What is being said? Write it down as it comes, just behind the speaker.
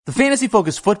The Fantasy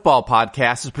Focus Football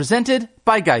Podcast is presented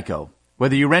by Geico.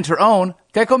 Whether you rent or own,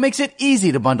 Geico makes it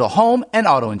easy to bundle home and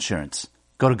auto insurance.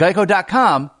 Go to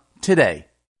geico.com today.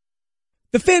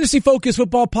 The Fantasy Focus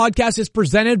Football Podcast is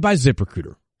presented by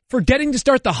ZipRecruiter. Forgetting to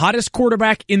start the hottest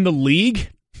quarterback in the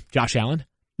league? Josh Allen?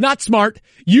 Not smart.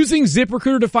 Using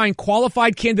ZipRecruiter to find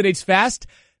qualified candidates fast?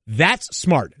 That's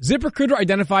smart. ZipRecruiter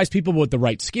identifies people with the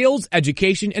right skills,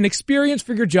 education, and experience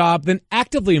for your job, then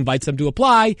actively invites them to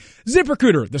apply.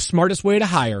 ZipRecruiter, the smartest way to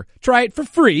hire. Try it for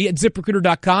free at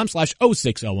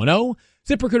ZipRecruiter.com/06010.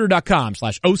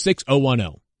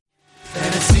 ZipRecruiter.com/06010.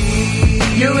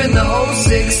 Fantasy, you're in the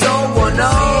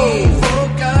 06010.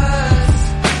 Focus.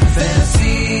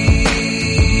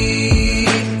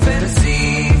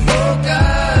 Fantasy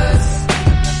Focus.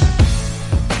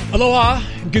 Aloha.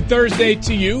 Good Thursday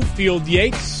to you, Field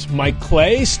Yates, Mike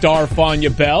Clay, Stephania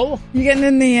Bell. You getting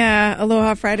in the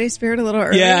Aloha Friday spirit a little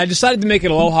early? Yeah, I decided to make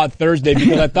it Aloha Thursday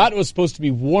because I thought it was supposed to be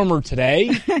warmer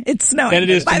today. It's snowing. Than it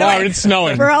is tomorrow. It's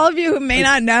snowing. For all of you who may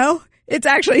not know, it's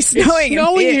actually snowing. It's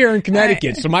snowing here in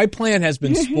Connecticut, so my plan has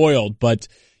been spoiled. But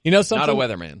you know something? Not a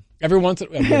weatherman. Every once in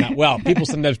a while, well, people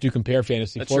sometimes do compare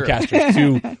fantasy forecasters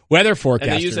to weather forecasters.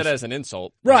 And they use it as an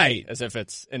insult. Right. As if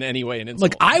it's in any way an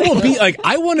insult. Like,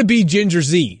 I want to be Ginger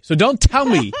Z. So don't tell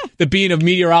me that being a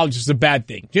meteorologist is a bad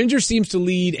thing. Ginger seems to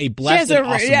lead a blessed and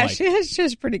awesome life. She has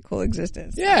just pretty cool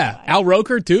existence. Yeah. Al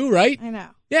Roker too, right? I know.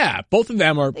 Yeah. Both of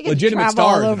them are They get legitimate to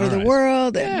travel stars. all over the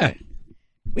world. Yeah.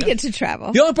 We get to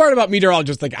travel. The only part about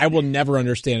meteorologists, like, I will never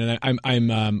understand, and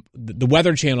I'm the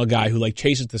Weather Channel guy who, like,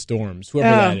 chases the storms, whoever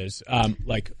that is.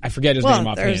 Like, I forget his name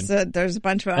offhand. There's a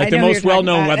bunch of, like, the most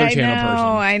well-known Weather Channel person.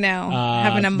 I know.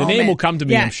 Having a moment. The name will come to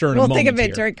me, I'm sure, in a moment. We'll think of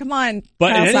it during, come on.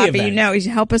 But in any event, you know, you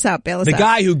should help us out, bail us the out.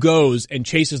 guy who goes and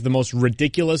chases the most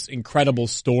ridiculous, incredible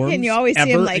storms and you always see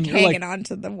him, like, hanging like,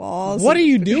 onto the walls. What are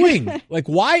you doing? Like,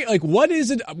 why? Like, what is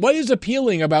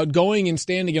appealing about going and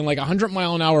standing in, like,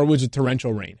 100-mile-an-hour woods of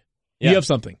torrential rain? Yeah. You have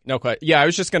something. No, quite. Yeah, I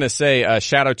was just going to say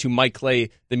shout out to Mike Clay,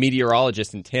 the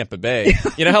meteorologist in Tampa Bay.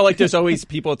 You know how, like, there's always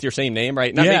people with your same name,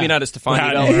 right? Maybe not as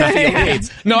Stephania Bell or Field Yates.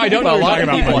 No, I don't know. A lot of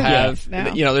people have,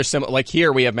 No. you know, there's some, like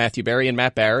here we have Matthew Berry and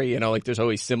Matt Barry, you know, like there's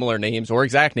always similar names or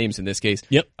exact names in this case.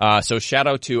 Yep. So shout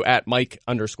out to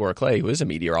 @Mike_Clay, who is a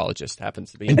meteorologist,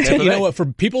 happens to be in Tampa Bay. You know what, for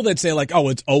people that say, like, oh,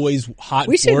 it's always hot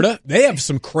in Florida, they have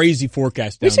some crazy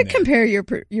forecasts down there. We should compare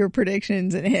your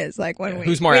predictions and his, like, when we.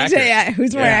 Who's more accurate?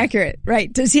 Who's more accurate,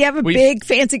 right? Does he have a big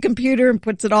fancy computer and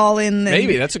puts it all in?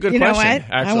 Maybe that's a good question. What?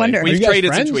 Actually, I wonder. We've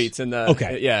traded some tweets in the in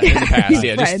the past.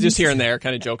 Yeah, just here and there,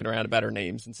 kind of joking around about our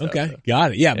names and stuff. Okay, so.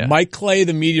 got it. Yeah, Mike Clay,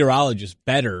 the meteorologist,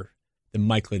 better than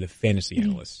Mike Clay, the fantasy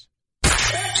analyst.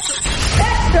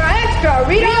 Extra,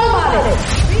 read all about it.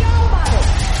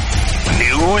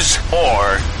 News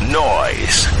or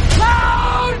noise?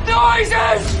 Loud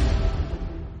noises!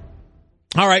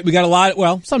 All right, we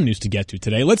got some news to get to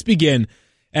today. Let's begin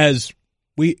as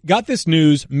we got this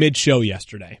news mid-show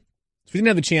yesterday. So we didn't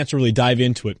have the chance to really dive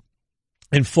into it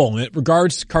in full. And it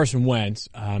regards Carson Wentz.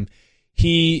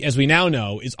 He, as we now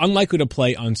know, is unlikely to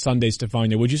play on Sunday,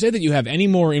 Stephania. Would you say that you have any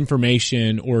more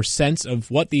information or sense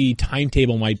of what the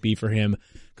timetable might be for him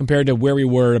compared to where we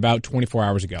were about 24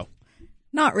 hours ago?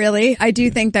 Not really. I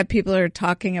do think that people are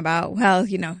talking about, well,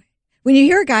 you know, when you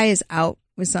hear a guy is out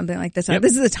with something like this,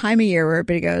 this is the time of year where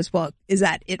everybody goes, well, is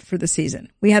that it for the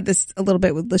season? We had this a little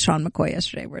bit with LaShawn McCoy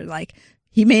yesterday where, like,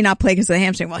 he may not play because of the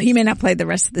hamstring. Well, he may not play the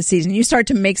rest of the season. You start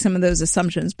to make some of those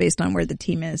assumptions based on where the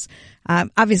team is.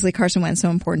 Obviously, Carson Wentz is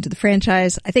so important to the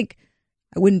franchise. I think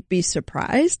I wouldn't be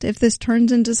surprised if this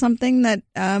turns into something that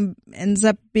ends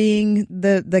up being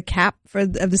the cap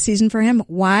of the season for him.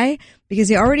 Why? Because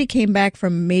he already came back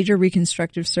from major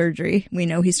reconstructive surgery. We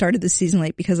know he started the season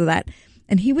late because of that.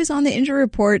 And he was on the injury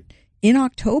report in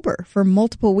October for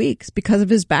multiple weeks because of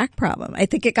his back problem. I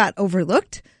think it got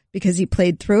overlooked because he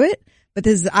played through it. But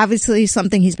this is obviously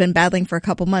something he's been battling for a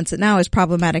couple months and now is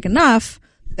problematic enough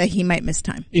that he might miss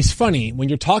time. It's funny when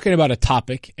you're talking about a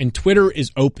topic and Twitter is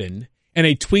open and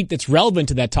a tweet that's relevant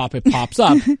to that topic pops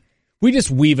up, we just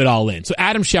weave it all in. So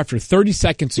Adam Schefter, 30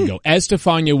 seconds ago, as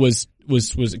Stephania was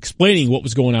explaining what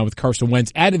was going on with Carson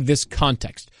Wentz, added this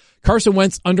context. Carson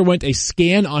Wentz underwent a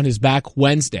scan on his back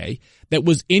Wednesday that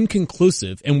was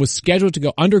inconclusive and was scheduled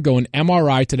to undergo an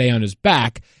MRI today on his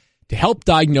back to help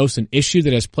diagnose an issue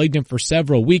that has plagued him for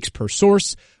several weeks per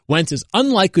source. Wentz is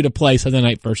unlikely to play Sunday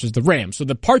night versus the Rams. So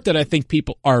the part that I think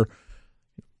people are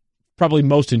probably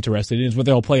most interested in is what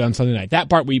they'll play on Sunday night. That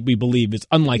part we believe is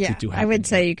unlikely to happen. I would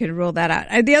say you could rule that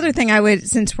out. The other thing I would,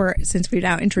 since we've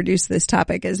now introduced this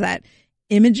topic, is that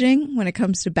imaging when it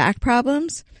comes to back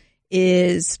problems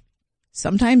is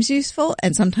sometimes useful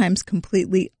and sometimes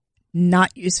completely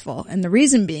not useful. And the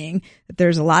reason being that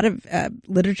there's a lot of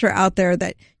literature out there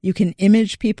that you can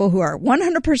image people who are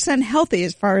 100% healthy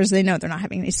as far as they know. They're not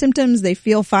having any symptoms. They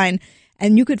feel fine.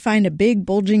 And you could find a big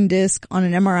bulging disc on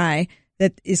an MRI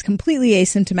that is completely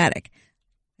asymptomatic.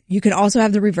 You can also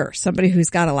have the reverse. Somebody who's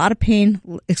got a lot of pain,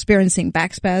 experiencing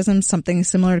back spasms, something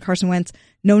similar to Carson Wentz,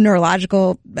 no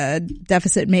neurological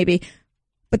deficit maybe,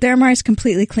 but their MRI is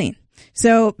completely clean.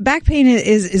 So back pain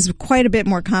is quite a bit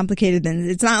more complicated than,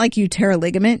 it's not like you tear a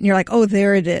ligament and you're like, oh,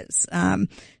 there it is.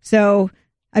 So,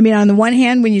 I mean, on the one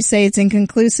hand, when you say it's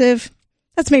inconclusive,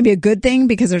 that's maybe a good thing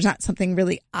because there's not something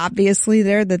really obviously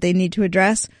there that they need to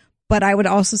address. But I would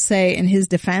also say in his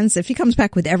defense, if he comes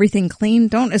back with everything clean,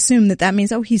 don't assume that that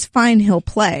means, oh, he's fine, he'll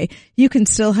play. You can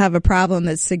still have a problem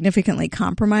that's significantly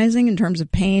compromising in terms of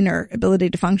pain or ability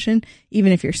to function,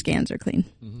 even if your scans are clean.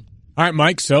 Mm-hmm. All right,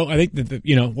 Mike. So I think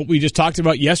that, what we just talked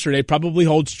about yesterday probably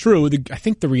holds true. I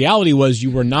think the reality was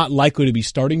you were not likely to be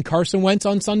starting Carson Wentz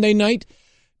on Sunday night.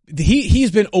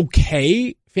 He's been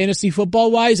okay fantasy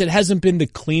football wise. It hasn't been the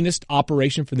cleanest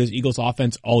operation for this Eagles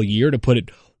offense all year, to put it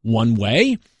one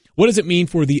way. What does it mean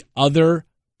for the other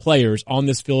players on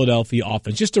this Philadelphia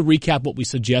offense? Just to recap what we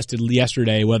suggested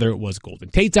yesterday, whether it was Golden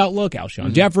Tate's outlook,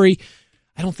 Alshon Jeffrey.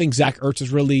 I don't think Zach Ertz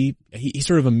is really, he's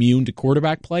sort of immune to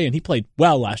quarterback play, and he played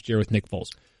well last year with Nick Foles.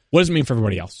 What does it mean for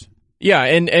everybody else? Yeah,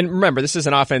 and remember, this is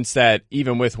an offense that,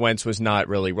 even with Wentz, was not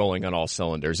really rolling on all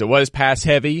cylinders. It was pass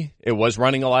heavy. It was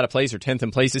running a lot of plays. They're 10th in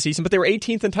plays this season, but they were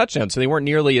 18th in touchdowns, so they weren't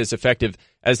nearly as effective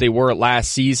as they were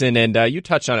last season. And you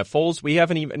touched on it, Foles. We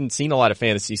haven't even seen a lot of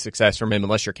fantasy success from him,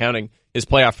 unless you're counting his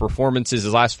playoff performances.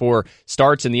 His last 4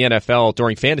 starts in the NFL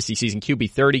during fantasy season: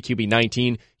 QB 30, QB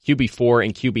 19, QB 4,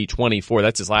 and QB 24.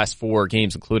 That's his last 4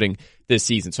 games, including this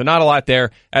season. So not a lot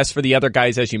there. As for the other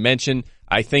guys, as you mentioned,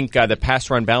 I think the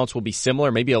pass-run balance will be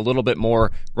similar, maybe a little bit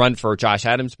more run for Josh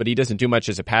Adams, but he doesn't do much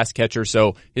as a pass catcher,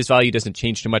 so his value doesn't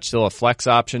change too much. Still a flex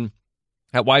option.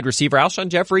 At wide receiver, Alshon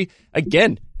Jeffrey,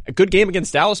 again, a good game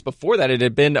against Dallas. Before that, it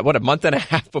had been, a month and a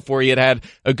half before he had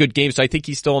a good game, so I think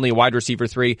he's still only a wide receiver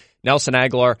 3. Nelson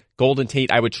Aguilar, Golden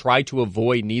Tate, I would try to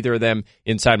avoid neither of them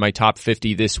inside my top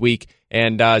 50 this week.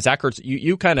 And Zach Ertz,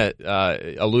 you kind of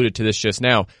alluded to this just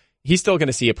now. He's still going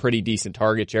to see a pretty decent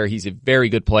target share. He's a very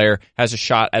good player, has a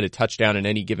shot at a touchdown in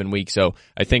any given week. So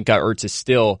I think Ertz is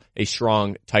still a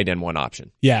strong tight end 1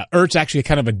 option. Yeah, Ertz actually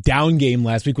kind of a down game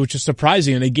last week, which is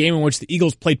surprising. In a game in which the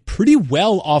Eagles played pretty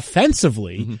well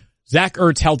offensively, Zach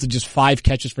Ertz held to just 5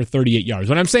 catches for 38 yards.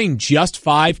 When I'm saying just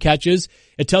 5 catches,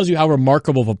 it tells you how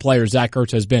remarkable of a player Zach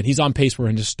Ertz has been. He's on pace for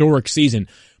an historic season,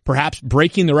 perhaps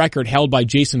breaking the record held by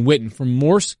Jason Witten for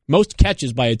most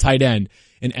catches by a tight end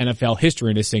in NFL history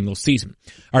in a single season.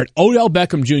 All right, Odell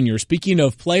Beckham Jr., speaking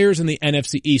of players in the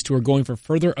NFC East who are going for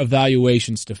further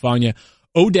evaluation, Stephania,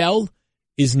 Odell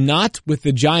is not with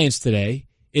the Giants today,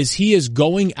 as he is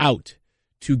going out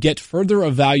to get further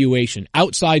evaluation,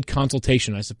 outside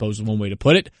consultation, I suppose is one way to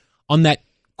put it, on that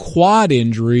quad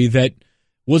injury that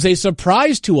was a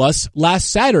surprise to us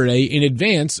last Saturday in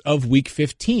advance of Week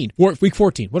 15. Or Week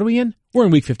 14. What are we in? We're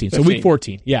in Week 15. So Week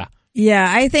 14, yeah. Yeah,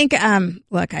 I think,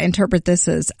 look, I interpret this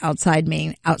as outside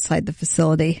the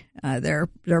facility. Their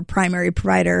primary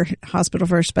provider, Hospital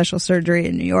for Special Surgery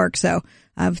in New York. So,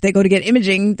 if they go to get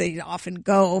imaging, they often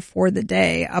go for the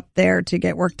day up there to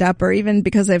get worked up, or even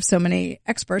because they have so many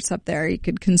experts up there, you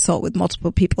could consult with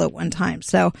multiple people at one time.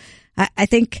 So, I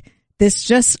think this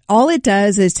just, all it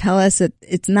does is tell us that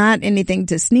it's not anything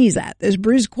to sneeze at. This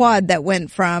bruised quad that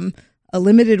went from a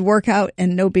limited workout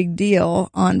and no big deal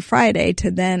on Friday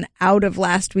to then out of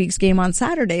last week's game on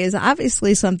Saturday is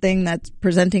obviously something that's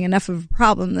presenting enough of a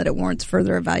problem that it warrants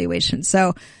further evaluation.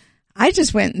 So I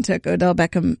just went and took Odell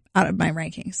Beckham out of my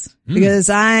rankings because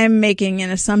I'm making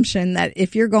an assumption that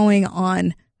if you're going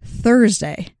on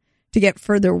Thursday to get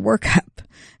further workup,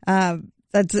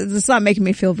 that's not making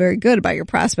me feel very good about your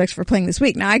prospects for playing this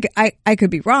week. Now I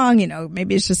could be wrong,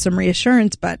 maybe it's just some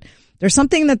reassurance, but there's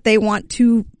something that they want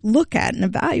to look at and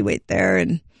evaluate there,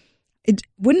 and it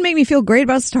wouldn't make me feel great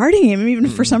about starting him, even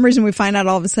if for some reason we find out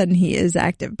all of a sudden he is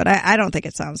active. But I don't think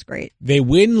it sounds great. They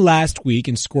win last week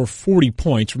and score 40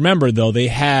 points. Remember, though, they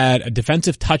had a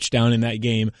defensive touchdown in that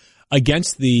game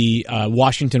against the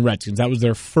Washington Redskins. That was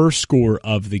their first score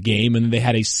of the game, and then they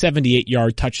had a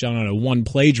 78-yard touchdown on a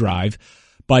one-play drive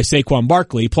by Saquon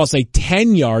Barkley, plus a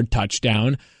 10-yard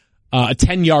touchdown. A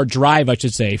 10-yard drive, I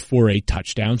should say, for a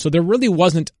touchdown. So there really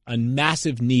wasn't a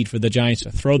massive need for the Giants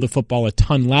to throw the football a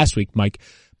ton last week, Mike.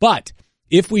 But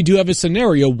if we do have a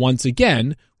scenario once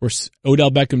again where Odell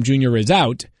Beckham Jr. is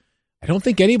out, I don't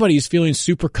think anybody is feeling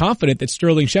super confident that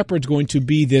Sterling Shepard's going to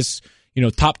be this,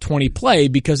 top 20 play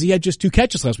because he had just 2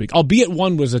 catches last week, albeit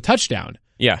one was a touchdown.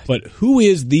 Yeah. But who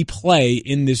is the play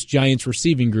in this Giants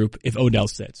receiving group if Odell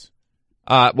sits?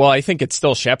 Well, I think it's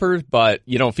still Shepard, but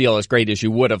you don't feel as great as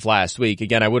you would have last week.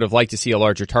 Again, I would have liked to see a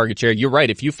larger target share. You're right.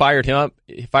 If you fired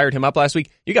him up last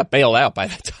week, you got bailed out by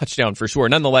that touchdown for sure.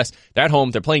 Nonetheless, they're at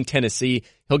home. They're playing Tennessee.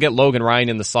 He'll get Logan Ryan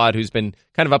in the slot, who's been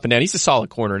kind of up and down. He's a solid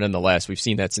corner nonetheless. We've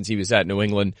seen that since he was at New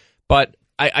England. But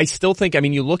I still think,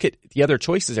 you look at the other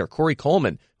choices there. Corey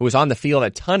Coleman, who was on the field a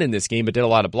ton in this game, but did a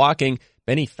lot of blocking.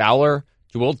 Benny Fowler,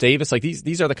 Joel Davis,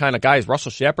 these are the kind of guys.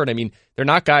 Russell Shepard, they're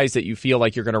not guys that you feel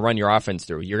like you're going to run your offense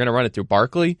through. You're going to run it through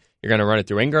Barkley, you're going to run it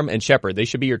through Ingram and Shepard. They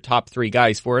should be your top 3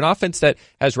 guys for an offense that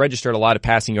has registered a lot of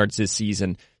passing yards this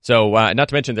season. So, not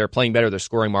to mention they're playing better, they're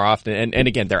scoring more often, and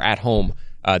again, they're at home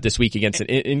this week against an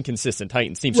inconsistent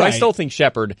Titans team. So right. I still think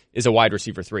Shepard is a wide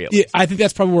receiver 3 at least. Yeah, I think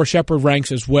that's probably where Shepard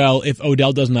ranks as well if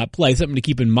Odell does not play. Something to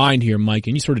keep in mind here, Mike,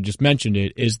 and you sort of just mentioned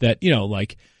it, is that,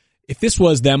 if this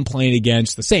was them playing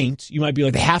against the Saints, you might be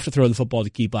like, they have to throw the football to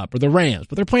keep up, or the Rams,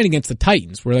 but they're playing against the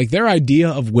Titans, where their idea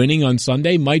of winning on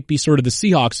Sunday might be sort of the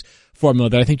Seahawks formula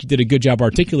that I think you did a good job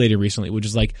articulating recently, which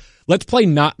is let's play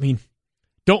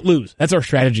don't lose. That's our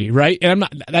strategy, right? And I'm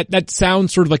not, that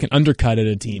sounds sort of like an undercut at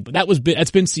a team, but that's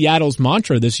been Seattle's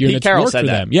mantra this year. Pete Carroll said for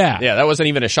that. Them. Yeah. Yeah, that wasn't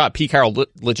even a shot. Pete Carroll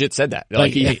legit said that.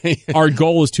 Our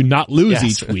goal is to not lose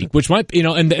each week, which might,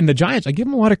 and the Giants, I give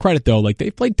them a lot of credit though.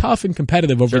 They've played tough and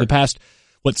competitive over the past,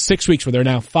 6 weeks, where they're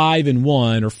now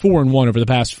 5-1 or 4-1 over the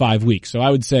past 5 weeks. So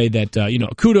I would say that,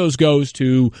 kudos goes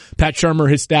to Pat Shurmur,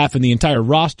 his staff, and the entire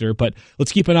roster, but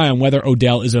let's keep an eye on whether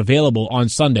Odell is available on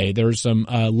Sunday. There's some,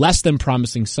 less than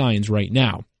promising signs right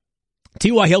now.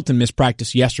 T.Y. Hilton missed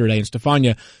practice yesterday, and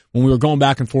Stephania, when we were going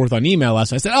back and forth on email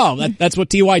last night, I said, that's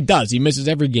what T.Y. does. He misses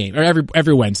every game, or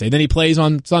every Wednesday. Then he plays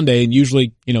on Sunday and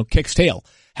usually, kicks tail.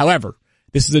 However,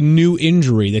 this is a new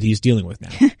injury that he's dealing with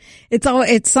now.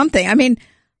 It's something.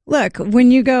 Look,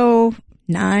 when you go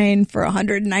 9 for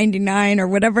 199 or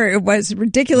whatever it was,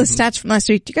 ridiculous stats from last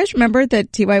week. Do you guys remember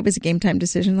that T.Y. was a game time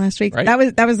decision last week? Right.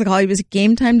 That was the call. He was a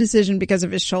game time decision because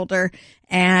of his shoulder,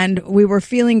 and we were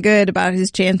feeling good about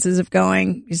his chances of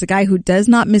going. He's a guy who does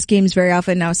not miss games very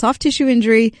often. Now, a soft tissue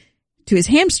injury to his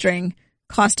hamstring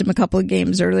cost him a couple of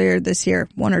games earlier this year,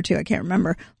 1 or 2, I can't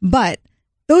remember. But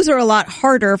those are a lot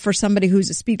harder for somebody who's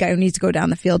a speed guy who needs to go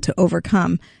down the field to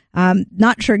overcome.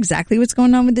 Not sure exactly what's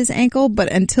going on with his ankle, but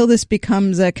until this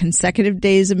becomes a consecutive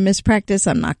days of mispractice,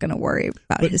 I'm not going to worry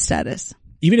about his status.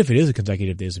 Even if it is a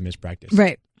consecutive days of mispractice.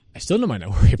 Right. I still might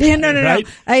not worry about it. No. Right?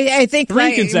 I think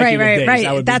 3 consecutive days.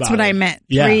 Right. That's what I meant.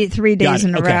 Yeah. 3 days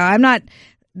in a row. Okay. I'm not,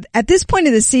 at this point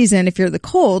of the season, if you're the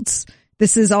Colts,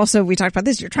 this is also, we talked about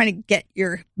this, you're trying to get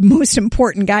your most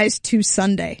important guys to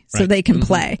Sunday so they can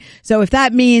play. So if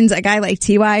that means a guy like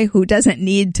T.Y. who doesn't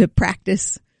need to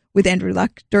practice with Andrew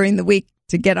Luck during the week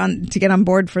to get on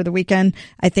board for the weekend,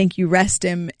 I think you rest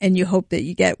him and you hope that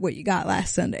you get what you got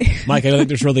last Sunday. Mike, I don't think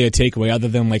there's really a takeaway other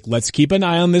than let's keep an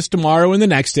eye on this tomorrow and the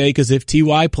next day, because if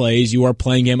T.Y. plays, you are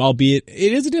playing him, albeit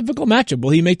it is a difficult matchup.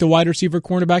 Will he make the wide receiver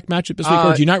cornerback matchup this week,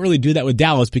 or do you not really do that with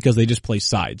Dallas because they just play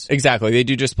sides? Exactly. They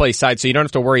do just play sides, so you don't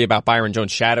have to worry about Byron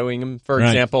Jones shadowing him, for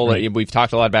example. Right. We've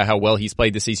talked a lot about how well he's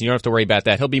played this season. You don't have to worry about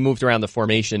that. He'll be moved around the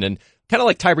formation, and kind of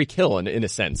like Tyreek Hill in a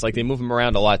sense. They move him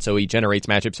around a lot, so he generates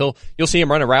matchups. You'll see him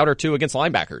run a route or two against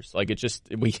linebackers.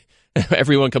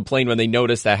 Everyone complained when they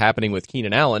noticed that happening with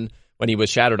Keenan Allen when he was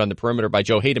shadowed on the perimeter by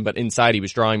Joe Hayden, but inside he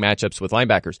was drawing matchups with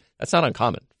linebackers. That's not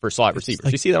uncommon for slot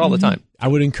receivers. You see that all the time. I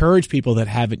would encourage people that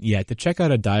haven't yet to check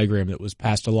out a diagram that was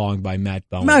passed along by Matt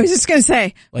Bowen. I was just going to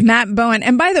say, Matt Bowen.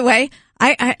 And by the way,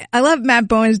 I love Matt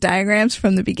Bowen's diagrams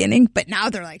from the beginning, but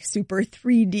now they're super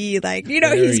 3D.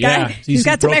 He's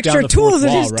got some extra tools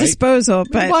at his disposal.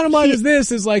 But the bottom line is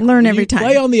learn every time.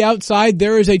 Play on the outside,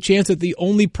 there is a chance that the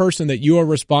only person that you are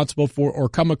responsible for or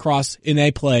come across in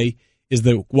a play is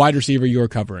the wide receiver you are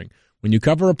covering. When you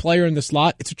cover a player in the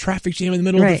slot, it's a traffic jam in the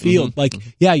middle of the field.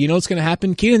 You know what's going to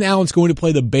happen? Keenan Allen's going to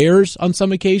play the Bears on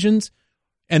some occasions,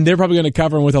 and they're probably going to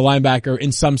cover him with a linebacker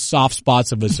in some soft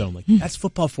spots of his own. That's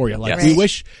football for you. We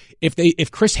wish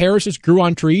if Chris Harris's grew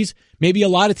on trees, maybe a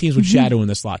lot of teams would shadow in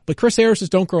the slot. But Chris Harris's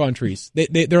don't grow on trees.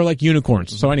 They're like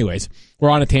unicorns. So anyways,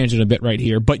 we're on a tangent a bit right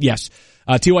here. But yes,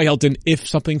 T.Y. Hilton, if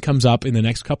something comes up in the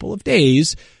next couple of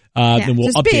days, then we'll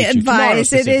just update be you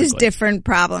advised. It is different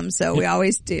problems, so we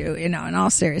always do, in all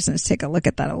seriousness, take a look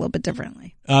at that a little bit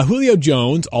differently. Julio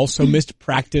Jones also missed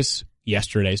practice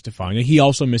yesterday, Stephania. He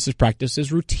also misses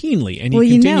practices routinely, and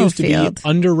he continues to be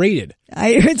underrated.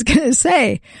 I was going to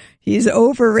say, he's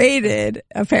overrated,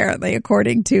 apparently,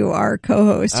 according to our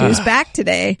co-host, who's back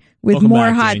today with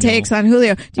more hot takes on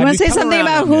Julio. Do you want to say something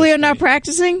about Julio not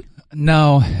practicing?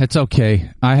 No, it's okay.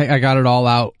 I got it all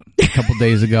out a couple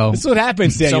days ago. This is what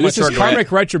happens, Daniel. So this is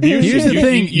karmic retribution. Here's the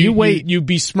thing. You wait. You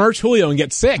besmirch Julio and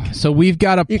get sick. So we've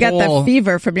got a poll. You got the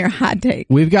fever from your hot take.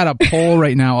 We've got a poll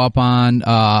right now up on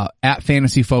at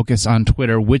Fantasy Focus on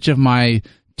Twitter. Which of my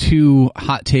 2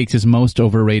 hot takes is most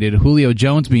overrated? Julio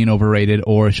Jones being overrated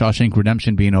or Shawshank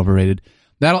Redemption being overrated?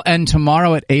 That'll end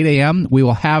tomorrow at 8 a.m. We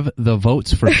will have the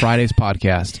votes for Friday's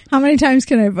podcast. How many times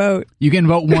can I vote? You can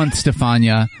vote once,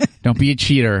 Stephania. Don't be a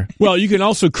cheater. Well, you can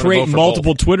also create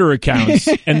multiple Twitter accounts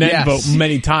and then vote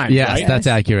many times. Yes, right? that's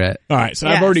accurate. All right, so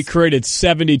I've already created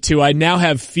 72. I now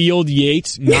have Field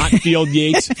Yates, not Field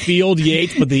Yates, Field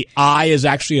Yates, but the I is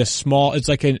actually a small, it's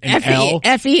like an L.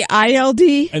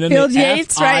 F-E-I-L-D, and then Field the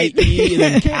Yates, right? F-I-E, and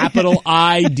then capital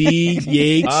I-D,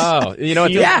 Yates. Oh, you know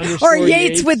what? Yeah, or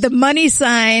Yates with the money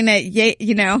sign at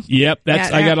you know. Yep,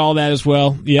 that's I got all that as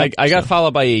well. Yep. I got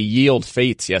followed by a Yield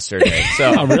Fates yesterday.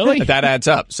 So oh, really? That adds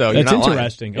up. So that's you're not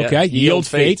interesting. lying. Okay, Yeah. Yield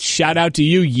Fates. Shout out to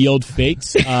you, Yield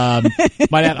Fates. I'm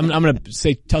going to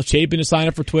say tell Chapin to sign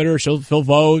up for Twitter. He'll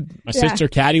vote. My sister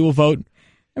Caddy will vote.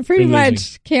 I pretty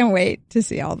much can't wait to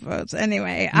see all the votes.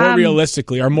 Anyway, more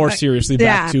realistically or more seriously,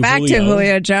 back to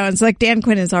Julio Jones. Like Dan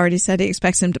Quinn has already said, he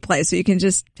expects him to play, so you can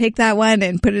just take that one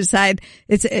and put it aside.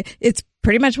 It's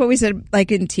pretty much what we said,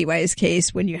 like in TY's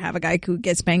case, when you have a guy who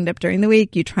gets banged up during the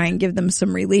week, you try and give them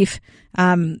some relief,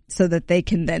 so that they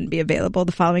can then be available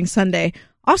the following Sunday.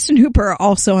 Austin Hooper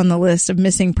also on the list of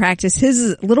missing practice. His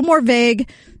is a little more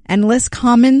vague and less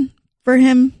common for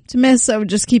him to miss, so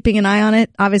just keeping an eye on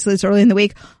it. Obviously, it's early in the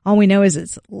week. All we know is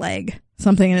it's leg,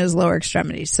 something in his lower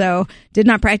extremity. So, did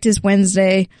not practice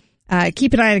Wednesday.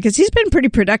 Keep an eye on it because he's been pretty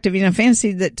productive. You know,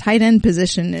 fantasy, the tight end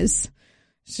position is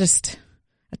just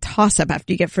a toss-up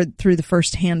after you get through the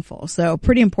first handful. So,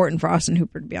 pretty important for Austin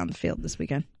Hooper to be on the field this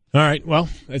weekend. All right. Well,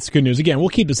 that's good news. Again, we'll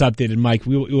keep this updated, Mike.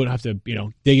 We won't have to,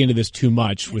 dig into this too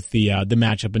much with the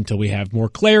matchup until we have more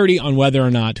clarity on whether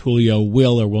or not Julio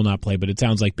will or will not play. But it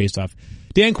sounds like based off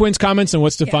Dan Quinn's comments and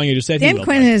what Stephania just said, Dan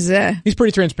Quinn is he's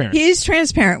pretty transparent. He's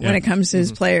transparent when it comes to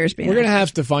his players being. We're going to have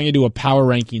Stephania do a power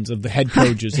rankings of the head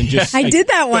coaches and just. I did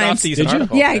that once. Did you?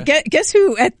 Yeah. Guess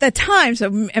who at the time? So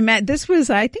Matt, this was,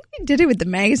 I think we did it with the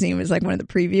magazine. It was like one of the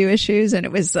preview issues, and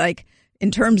it was like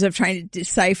in terms of trying to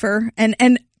decipher and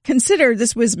consider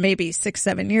this was maybe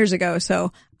 6-7 years ago.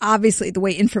 So obviously the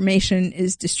way information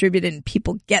is distributed and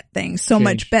people get things so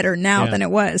much better now than it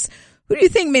was. Who do you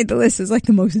think made the list as like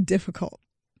the most difficult?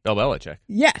 Bill Belichick.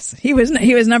 Yes, he was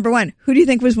number one. Who do you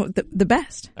think was the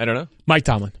best? I don't know. Mike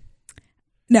Tomlin.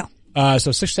 No. So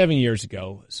 6-7 years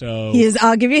ago. So he is.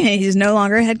 I'll give you a hint. He's no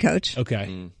longer a head coach.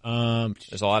 Okay.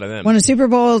 There's a lot of them. Won a Super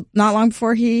Bowl not long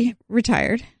before he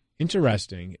retired.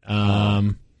 Interesting.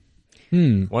 Mike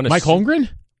Holmgren?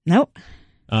 Nope.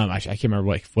 I can't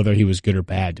remember whether he was good or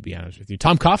bad, to be honest with you.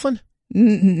 Tom Coughlin?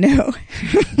 No.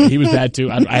 He was bad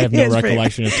too. I have no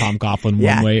recollection of Tom Coughlin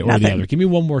one way or the other. Give me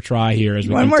one more try here as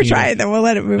we one more try, then we'll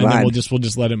let it move on. Then we'll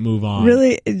just let it move on.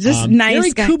 Really, just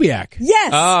nice Gary Kubiak.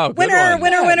 Yes. Oh,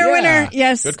 winner.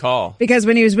 Yes. Good call. Because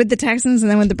when he was with the Texans and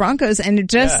then with the Broncos, and it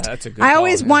just, that's a good I call,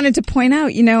 always wanted to point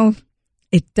out,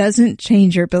 it doesn't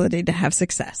change your ability to have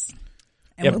success.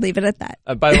 And we'll leave it at that.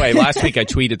 By the way, last week I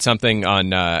tweeted something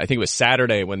on, I think it was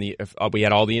Saturday when we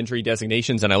had all the injury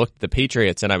designations, and I looked at the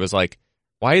Patriots and I was like,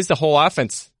 why is the whole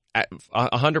offense at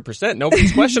 100%?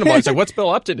 Nobody's questionable. It's like, what's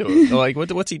Bill up to do? Like,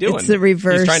 what's he doing? It's the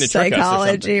reverse He's trying to trick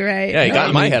psychology, us or right? Yeah, he got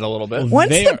in my head a little bit. Once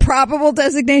the probable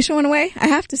designation went away, I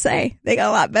have to say, they got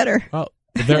a lot better. Well,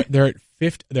 they're at there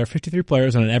are 53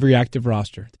 players on an every active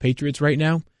roster. The Patriots right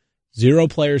now, 0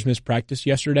 players missed practice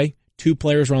yesterday. 2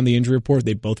 players were on the injury report.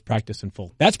 They both practiced in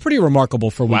full. That's pretty remarkable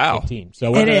for Week 15.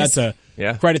 So whether that's a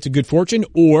credit to good fortune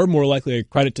or more likely a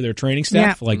credit to their training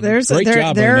staff, great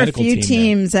job. There on are the a few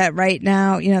teams that right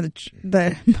now,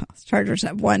 the Chargers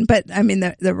have won, but I mean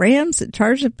the Rams, the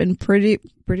Chargers have been pretty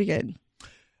good.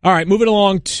 All right, moving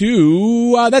along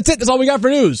to that's it. That's all we got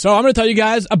for news. So I'm going to tell you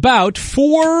guys about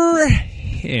 4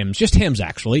 Hims, just Hims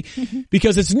actually,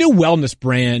 because it's a new wellness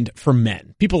brand for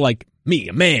men. People like me,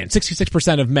 a man.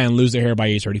 66% of men lose their hair by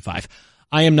age 35.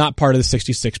 I am not part of the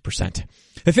 66%.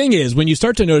 The thing is, when you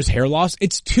start to notice hair loss,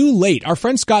 it's too late. Our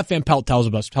friend Scott Van Pelt tells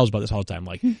about this all the time.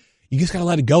 Like, you just gotta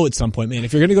let it go at some point, man,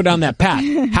 if you're gonna go down that path.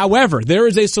 However, there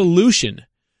is a solution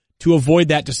to avoid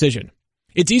that decision.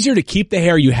 It's easier to keep the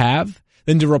hair you have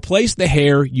than to replace the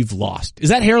hair you've lost. Is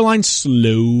that hairline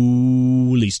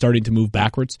slowly starting to move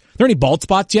backwards? Are there any bald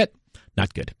spots yet?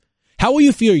 Not good. How will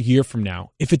you feel a year from now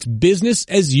if it's business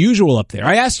as usual up there?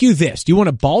 I ask you this. Do you want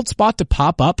a bald spot to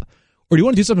pop up, or do you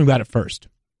want to do something about it first?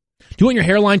 Do you want your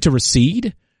hairline to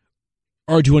recede,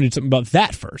 or do you want to do something about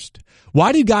that first?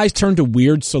 Why do guys turn to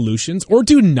weird solutions or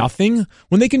do nothing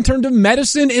when they can turn to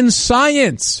medicine and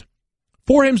science?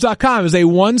 4hims.com is a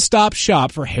one-stop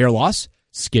shop for hair loss,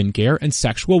 skincare, and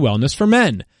sexual wellness for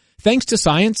men. Thanks to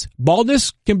science,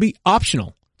 baldness can be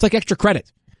optional. It's like extra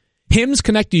credit. Hims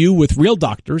connect you with real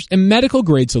doctors and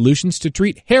medical-grade solutions to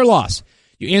treat hair loss.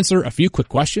 You answer a few quick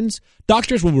questions,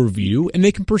 doctors will review, and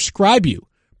they can prescribe you.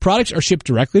 Products are shipped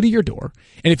directly to your door.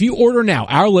 And if you order now,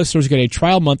 our listeners get a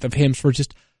trial month of Hims for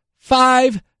just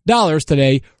 $5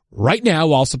 today, right now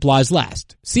while supplies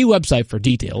last. See website for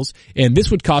details, and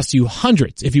this would cost you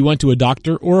hundreds if you went to a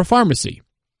doctor or a pharmacy.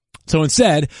 So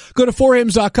instead, go to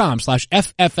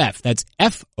 4hims.com/FFF. That's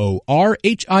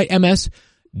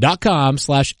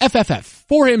FORHIMS.com/FFF.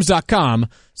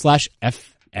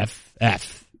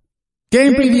 4hims.com/FFF.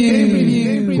 Game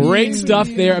preview. Great stuff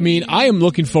there. I mean, I am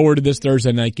looking forward to this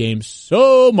Thursday night game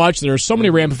so much. There are so many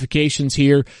ramifications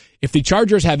here. If the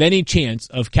Chargers have any chance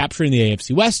of capturing the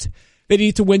AFC West, they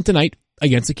need to win tonight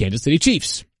against the Kansas City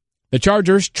Chiefs. The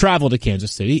Chargers travel to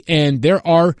Kansas City, and there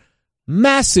are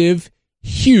massive,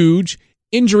 huge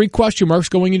injury question marks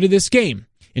going into this game.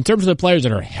 In terms of the players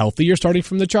that are healthy, you're starting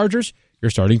from the Chargers, you're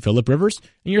starting Phillip Rivers,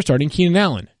 and you're starting Keenan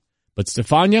Allen. But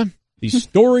Stephania, the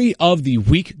story of the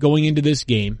week going into this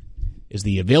game is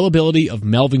the availability of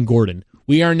Melvin Gordon.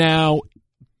 We are now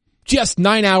just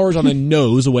 9 hours on the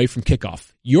nose away from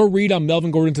kickoff. Your read on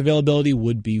Melvin Gordon's availability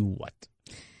would be what?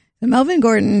 Melvin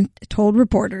Gordon told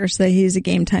reporters that he's a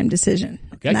game-time decision.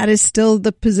 Okay. And that is still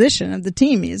the position of the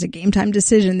team. He is a game-time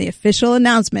decision. The official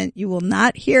announcement, you will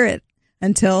not hear it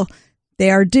until they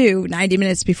are due 90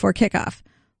 minutes before kickoff.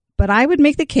 But I would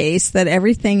make the case that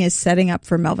everything is setting up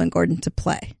for Melvin Gordon to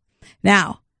play.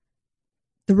 Now,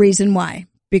 the reason why,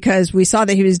 because we saw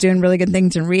that he was doing really good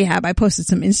things in rehab. I posted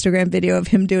some Instagram video of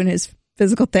him doing his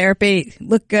physical therapy,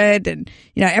 looked good, and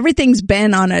everything's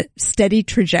been on a steady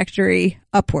trajectory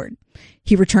upward.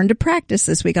 He returned to practice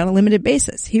this week on a limited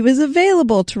basis. He was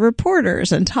available to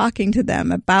reporters and talking to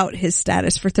them about his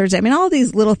status for Thursday. I mean, all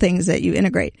these little things that you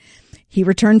integrate. He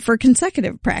returned for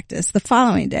consecutive practice the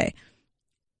following day.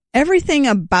 Everything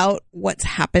about what's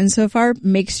happened so far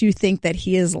makes you think that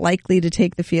he is likely to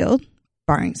take the field,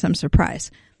 barring some surprise.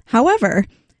 However,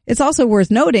 it's also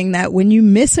worth noting that when you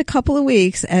miss a couple of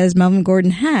weeks, as Melvin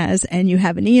Gordon has, and you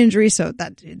have a knee injury, so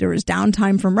that there was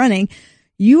downtime from running,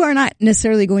 you are not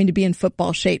necessarily going to be in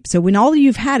football shape. So when all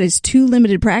you've had is 2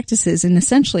 limited practices in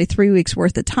essentially 3 weeks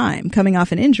worth of time coming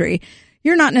off an injury,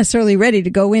 you're not necessarily ready to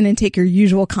go in and take your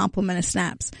usual complement of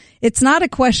snaps. It's not a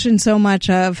question so much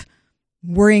of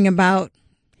worrying about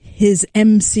his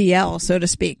MCL, so to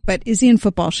speak, but is he in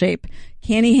football shape?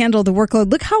 Can he handle the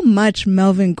workload? Look how much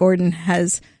Melvin Gordon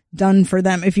has done for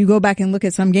them. If you go back and look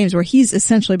at some games where he's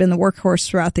essentially been the workhorse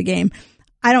throughout the game,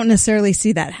 I don't necessarily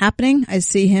see that happening. I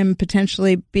see him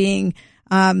potentially being,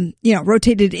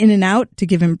 rotated in and out to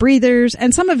give him breathers,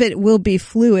 and some of it will be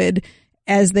fluid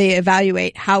as they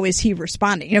evaluate how is he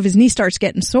responding. If his knee starts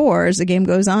getting sore as the game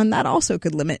goes on, that also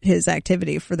could limit his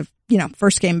activity for the,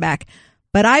 first game back.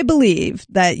 But I believe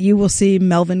that you will see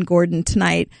Melvin Gordon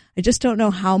tonight. I just don't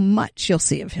know how much you'll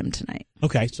see of him tonight.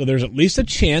 Okay, so there's at least a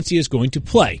chance he is going to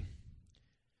play.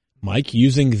 Mike,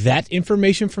 using that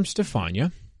information from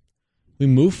Stephania, we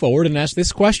move forward and ask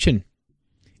this question.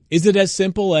 Is it as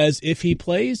simple as if he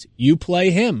plays, you play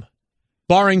him?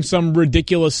 Barring some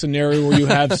ridiculous scenario where you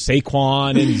have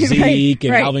Saquon and Zeke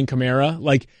and Alvin Kamara.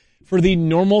 Like, for the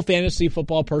normal fantasy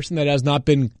football person that has not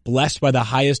been blessed by the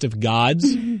highest of gods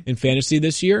in fantasy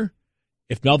this year,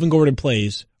 if Melvin Gordon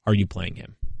plays, are you playing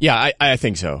him? Yeah, I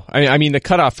think so. I mean, the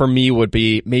cutoff for me would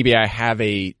be maybe I have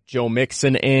a Joe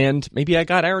Mixon and maybe I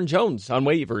got Aaron Jones on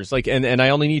waivers, and I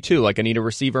only need 2. Like, I need a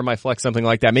receiver in my flex, something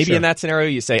like that. Maybe in that scenario,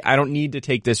 you say, I don't need to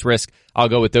take this risk. I'll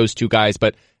go with those 2 guys.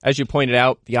 But as you pointed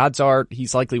out, the odds are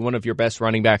he's likely one of your best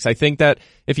running backs. I think that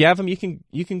if you have him,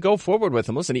 you can go forward with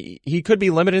him. Listen, he could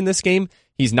be limited in this game.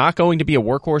 He's not going to be a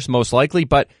workhorse most likely,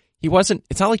 but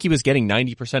it's not like he was getting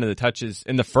 90% of the touches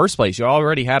in the first place. You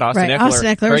already had Austin Eckler.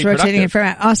 Austin Eckler was rotating for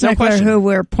Austin Eckler, who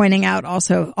we're pointing out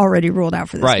also already ruled out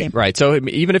for this game. Right. So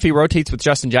even if he rotates with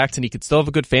Justin Jackson, he could still have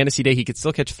a good fantasy day. He could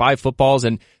still catch 5 footballs,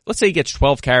 and let's say he gets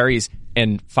 12 carries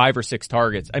and 5 or 6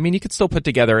 targets. I mean, he could still put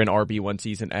together an RB1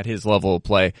 season at his level of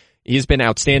play. He's been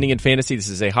outstanding in fantasy. This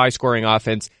is a high-scoring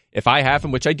offense. If I have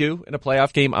him, which I do in a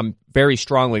playoff game, I'm very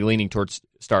strongly leaning towards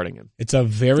starting him. It's a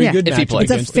very good matchup.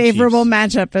 It's a favorable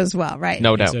matchup as well, right?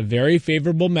 No doubt. It's a very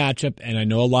favorable matchup, and I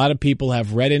know a lot of people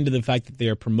have read into the fact that they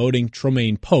are promoting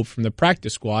Tremaine Pope from the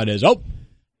practice squad as,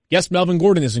 yes, Melvin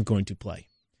Gordon isn't going to play,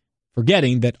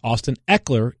 forgetting that Austin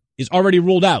Eckler is already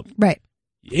ruled out. Right.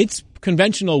 It's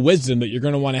conventional wisdom that you're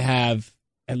going to want to have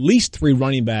at least 3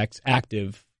 running backs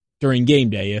active during game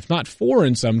day, if not 4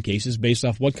 in some cases, based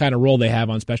off what kind of role they have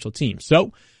on special teams.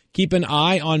 So keep an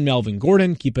eye on Melvin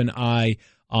Gordon. Keep an eye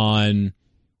on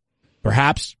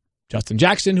perhaps Justin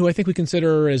Jackson, who I think we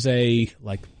consider as a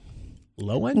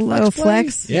low-end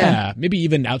flex. Yeah, maybe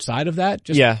even outside of that.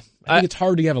 I think it's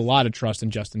hard to have a lot of trust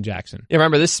in Justin Jackson. Yeah,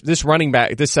 remember this running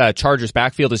back, this Chargers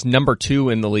backfield is number 2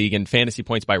 in the league in fantasy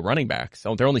points by running backs.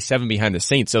 So they're only 7 behind the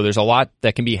Saints. So there's a lot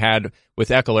that can be had with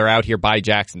Eckler out here by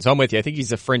Jackson. So I'm with you. I think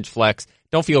he's a fringe flex.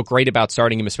 Don't feel great about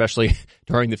starting him, especially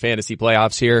during the fantasy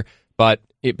playoffs here. But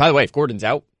by the way, if Gordon's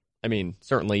out, I mean,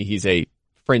 certainly he's a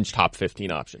fringe top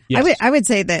 15 option. Yes. I would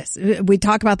say this. We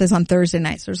talk about this on Thursday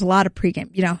nights. There's a lot of pregame.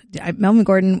 Melvin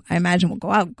Gordon, I imagine,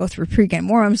 will go through pregame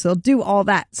warm-ups. So they'll do all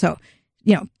that. So,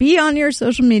 be on your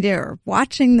social media or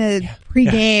watching the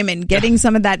pregame and getting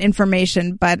some of that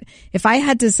information. But if I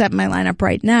had to set my lineup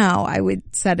right now, I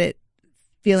would set it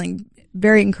feeling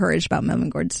very encouraged about Melvin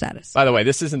Gordon's status. By the way,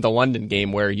 this isn't the London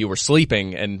game where you were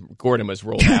sleeping and Gordon was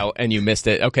rolled out and you missed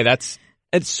it. Okay,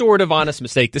 it's sort of honest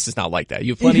mistake. This is not like that.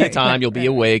 You have plenty of time. You'll be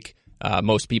awake.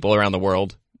 Most people around the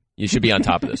world, you should be on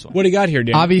top of this one. What do you got here,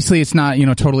 Dan? Obviously, it's not,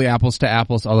 totally apples to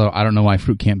apples, although I don't know why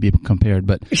fruit can't be compared,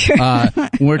 but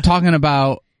we're talking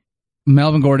about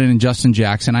Melvin Gordon and Justin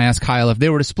Jackson. I asked Kyle if they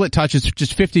were to split touches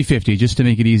just 50-50, just to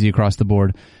make it easy across the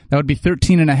board. That would be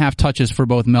 13.5 touches for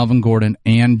both Melvin Gordon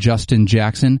and Justin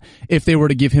Jackson if they were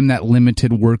to give him that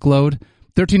limited workload.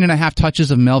 13.5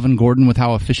 touches of Melvin Gordon with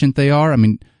how efficient they are. I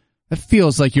mean, it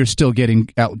feels like you're still getting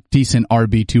decent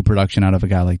RB2 production out of a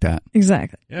guy like that.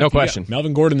 Exactly. Yeah, no question.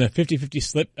 Melvin Gordon, the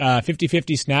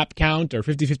 50-50 snap count or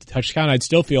 50-50 touch count, I'd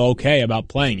still feel okay about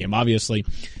playing him. Obviously,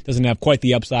 doesn't have quite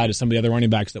the upside as some of the other running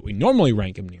backs that we normally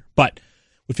rank him near, but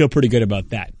we feel pretty good about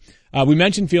that. We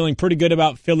mentioned feeling pretty good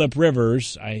about Phillip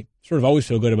Rivers. I sort of always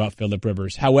feel good about Phillip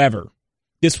Rivers. However,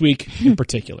 this week in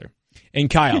particular, and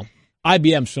Kyle,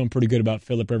 IBM's feeling pretty good about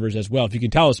Phillip Rivers as well. If you can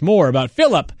tell us more about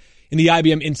Phillip in the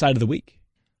IBM Inside of the Week.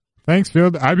 Thanks,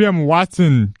 Phil. IBM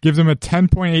Watson gives him a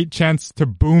 10.8 chance to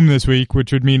boom this week,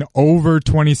 which would mean over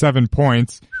 27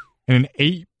 points, and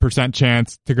an 8%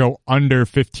 chance to go under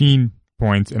 15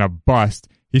 points in a bust.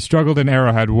 He struggled in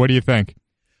Arrowhead. What do you think?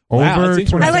 Wow, over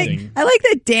 27. I like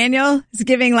that Daniel is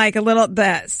giving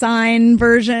the sign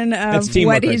version of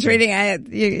what he's reading.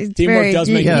 Teamwork does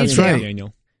make that's right,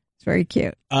 Daniel. It's very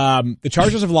cute. The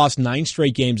Chargers have lost 9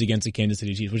 straight games against the Kansas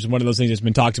City Chiefs, which is one of those things that's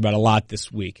been talked about a lot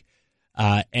this week.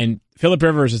 And Phillip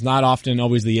Rivers is not often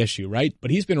always the issue, right?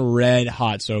 But he's been red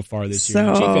hot so far this year.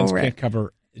 The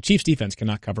Chiefs defense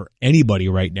cannot cover anybody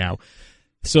right now.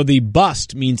 So the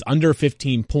bust means under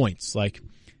 15 points.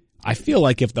 I feel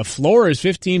like if the floor is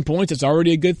 15 points, it's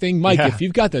already a good thing. Mike, if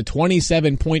you've got the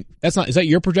 27 point, is that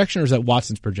your projection or is that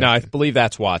Watson's projection? No, I believe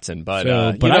that's Watson. But,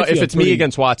 if it's me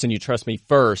against Watson, you trust me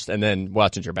first and then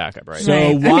Watson's your backup, right?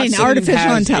 So Watson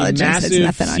artificial intelligence is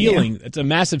nothing on you. It's a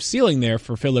massive ceiling there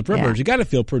for Phillip Rivers. Yeah. You got to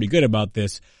feel pretty good about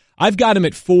this. I've got him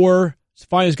at 4.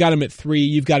 Stephania's got him at 3.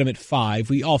 You've got him at 5.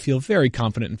 We all feel very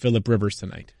confident in Phillip Rivers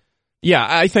tonight. Yeah,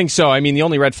 I think so. I mean, the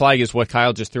only red flag is what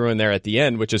Kyle just threw in there at the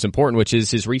end, which is important, which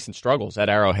is his recent struggles at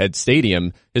Arrowhead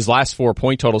Stadium. His last 4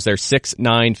 point totals there, 6,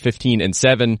 9, 15, and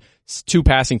 7. 2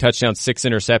 passing touchdowns, 6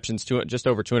 interceptions, just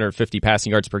over 250 passing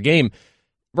yards per game.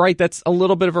 Right, that's a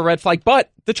little bit of a red flag.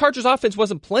 But the Chargers offense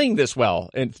wasn't playing this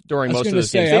well during most of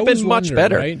those games. They've been much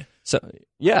better. Right? So,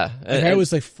 yeah. I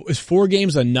was is 4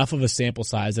 games enough of a sample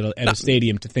size at a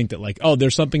stadium to think that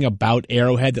there's something about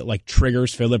Arrowhead that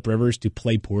triggers Phillip Rivers to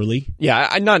play poorly?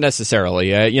 Yeah, not necessarily.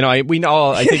 We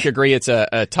all, I think, agree it's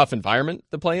a tough environment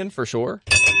to play in for sure.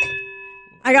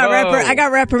 I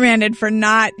got reprimanded for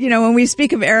not, when we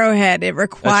speak of Arrowhead, it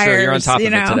requires, sure, you're on top of it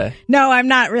today. No, I'm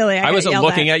not really. I wasn't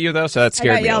looking at you though, so that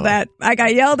scared me. I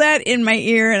got yelled at in my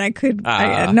ear and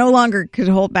I no longer could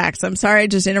hold back. So I'm sorry I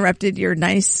just interrupted your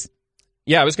nice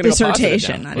I was going to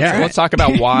dissertation. Let's talk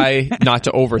about why not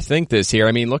to overthink this here.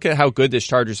 I mean, look at how good this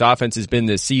Chargers offense has been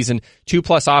this season.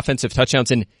 2+ offensive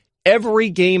touchdowns in every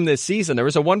game this season. There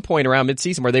was a one point around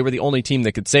midseason where they were the only team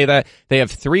that could say that. They have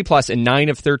 3+ in 9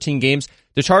 of 13 games.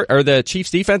 The Chiefs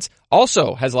defense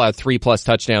also has allowed 3+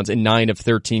 touchdowns in 9 of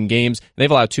 13 games.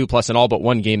 They've allowed 2+ in all but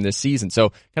 1 game this season.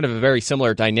 So kind of a very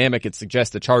similar dynamic. It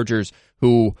suggests the Chargers,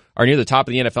 who are near the top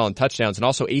of the NFL in touchdowns and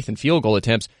also 8th in field goal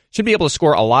attempts, should be able to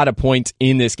score a lot of points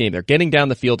in this game. They're getting down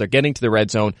the field. They're getting to the red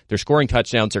zone. They're scoring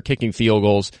touchdowns. They're kicking field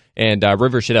goals. And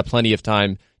Rivers should have plenty of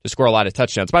time to score a lot of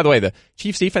touchdowns. By the way, the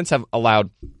Chiefs defense have allowed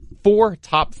 4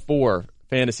 top 4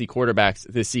 fantasy quarterbacks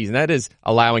this season. That is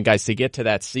allowing guys to get to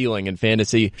that ceiling in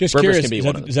fantasy. Just Rivers curious, can be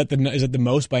one of them. Is that the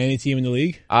most by any team in the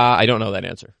league? I don't know that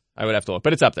answer. I would have to look,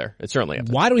 but it's up there. It's certainly up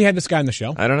there. Why do we have this guy on the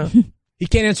show? I don't know. He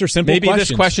can't answer simple Maybe questions.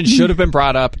 this question should have been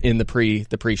brought up in the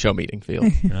pre-show meeting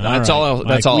field. That's all.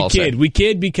 That's all. We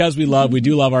kid because we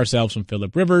do love ourselves from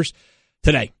Phillip Rivers.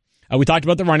 Today, we talked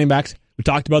about the running backs. We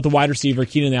talked about the wide receiver,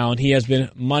 Keenan Allen. He has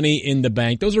been money in the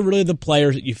bank. Those are really the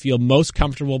players that you feel most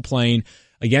comfortable playing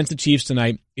against the Chiefs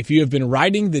tonight. If you have been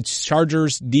riding the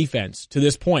Chargers defense to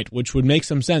this point, which would make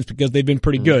some sense because they've been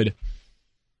pretty good,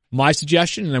 my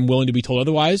suggestion, and I'm willing to be told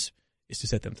otherwise, is to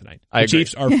sit them tonight. The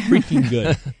Chiefs are freaking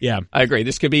good. Yeah. I agree.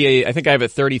 This could be I think I have a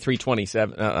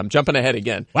 33-27. I'm jumping ahead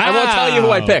again. Wow. I won't tell you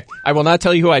who I picked. I will not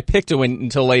tell you who I picked to win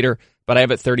until later, but I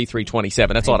have it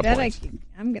 33-27. That's a lot of points.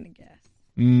 I'm going to guess.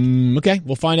 Okay,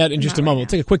 we'll find out in just a moment. We'll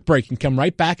take a quick break and come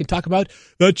right back and talk about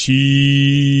the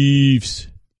Chiefs.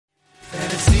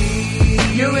 Fantasy,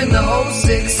 you're in the whole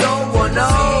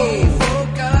 6010.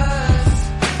 Focus.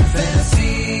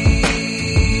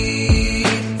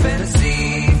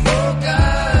 Fantasy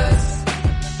focus.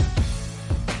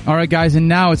 All right, guys, and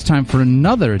now it's time for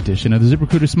another edition of the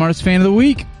ZipRecruiter Smartest Fan of the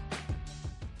Week.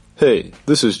 Hey,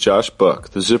 this is Josh Buck,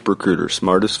 the ZipRecruiter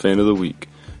Smartest Fan of the Week.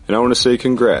 And I want to say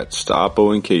congrats to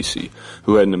Oppo and Casey,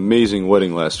 who had an amazing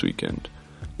wedding last weekend,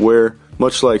 where,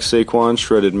 much like Saquon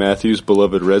shredded Matthew's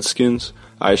beloved Redskins,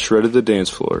 I shredded the dance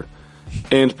floor,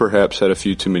 and perhaps had a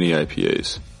few too many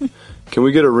IPAs. Can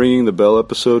we get a Ringing the Bell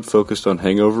episode focused on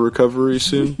hangover recovery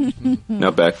soon?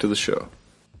 Now back to the show.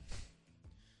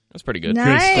 That's pretty good.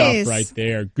 Nice. Good stuff right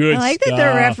there. Good I like stuff. that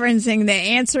they're referencing the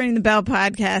Answering the Bell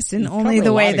podcast in only covered the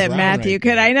a way lot of that ground Matthew right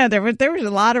could. there. I know there was a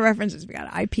lot of references. We got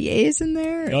IPAs in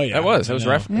there. Oh, yeah.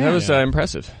 That was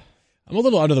impressive. I'm a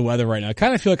little under the weather right now. I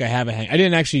kind of feel like I have a hang. I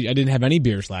didn't have any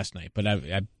beers last night, but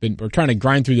we're trying to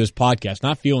grind through this podcast.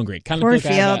 Not feeling great. Kind of Poor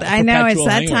feel like Field. I I know it's perpetual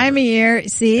that hangover. time of year.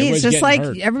 See, Everybody's it's just getting like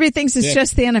hurt. everybody thinks it's Sick.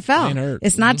 just the Getting NFL. hurt.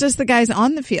 It's not just the guys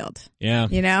on the field. Yeah.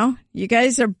 You know, you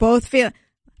guys are both feeling.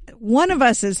 One of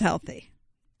us is healthy.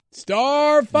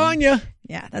 Starfania.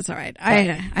 Yeah, that's all right.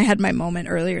 I had my moment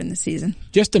earlier in the season.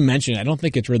 Just to mention, I don't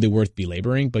think it's really worth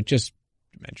belaboring, but just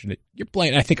to mention it. You're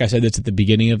playing, I think I said this at the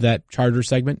beginning of that Chargers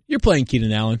segment. You're playing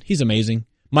Keenan Allen. He's amazing.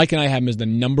 Mike and I have him as the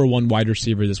number one wide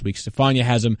receiver this week. Stephania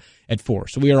has him at 4.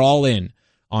 So we are all in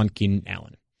on Keenan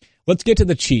Allen. Let's get to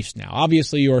the Chiefs now.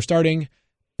 Obviously, you are starting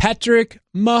Patrick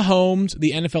Mahomes,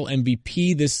 the NFL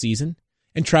MVP this season,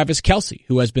 and Travis Kelce,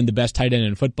 who has been the best tight end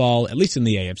in football, at least in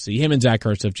the AFC. Him and Zach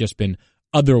Ertz have just been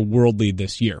otherworldly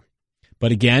this year.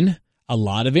 But again, a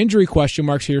lot of injury question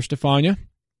marks here, Stephania.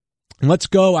 And let's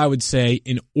go, I would say,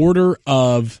 in order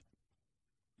of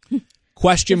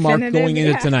question mark going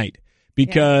into tonight.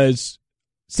 Because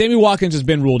Sammy Watkins has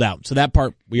been ruled out, so that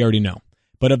part we already know.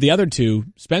 But of the other two,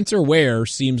 Spencer Ware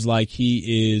seems like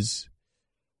he is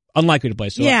unlikely to play.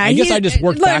 So I guess I just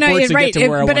worked backwards to get to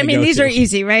where I want to go. But I mean, these are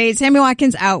easy, right? Sammy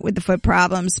Watkins out with the foot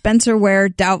problem. Spencer Ware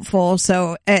doubtful.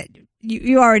 So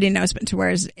you already know Spencer Ware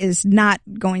is not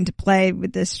going to play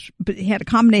with this. But he had a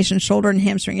combination shoulder and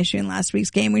hamstring issue in last week's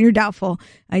game. When you're doubtful,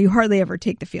 you hardly ever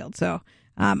take the field. So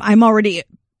I'm already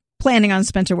planning on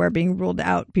Spencer Ware being ruled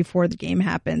out before the game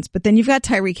happens. But then you've got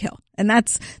Tyreek Hill. And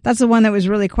that's the one that was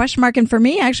really question mark. And for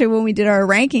me, actually, when we did our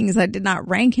rankings, I did not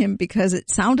rank him because it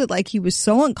sounded like he was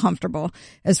so uncomfortable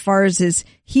as far as his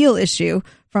heel issue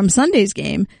from Sunday's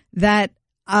game that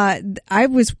I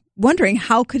was wondering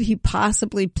how could he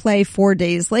possibly play 4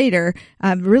 days later.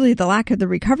 Really, the lack of the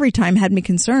recovery time had me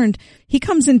concerned. He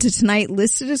comes into tonight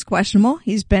listed as questionable.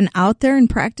 He's been out there in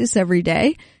practice every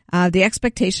day. The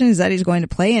expectation is that he's going to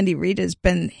play. Andy Reid has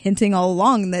been hinting all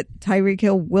along that Tyreek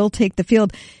Hill will take the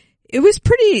field. It was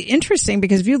pretty interesting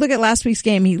because if you look at last week's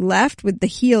game, he left with the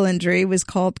heel injury, was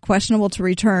called questionable to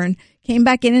return, came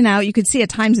back in and out. You could see at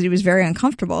times that he was very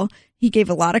uncomfortable. He gave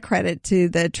a lot of credit to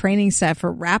the training staff for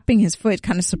wrapping his foot,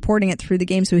 kind of supporting it through the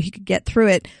game so he could get through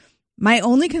it. My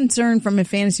only concern from a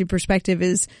fantasy perspective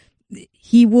is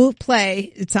he will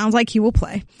play. It sounds like he will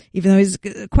play. Even though he's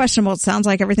questionable, it sounds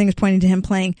like everything is pointing to him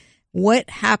playing. What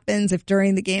happens if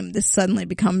during the game this suddenly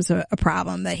becomes a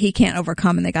problem that he can't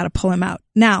overcome and they got to pull him out?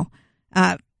 Now,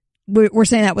 we're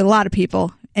saying that with a lot of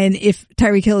people. And if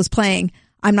Tyreek Hill is playing,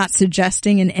 I'm not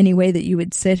suggesting in any way that you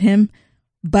would sit him,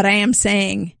 but I am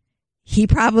saying he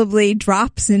probably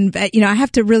drops and, I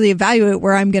have to really evaluate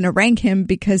where I'm going to rank him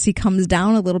because he comes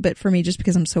down a little bit for me just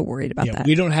because I'm so worried about that.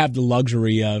 We don't have the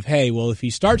luxury of, hey, well, if he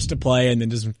starts to play and then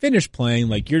doesn't finish playing,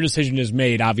 like your decision is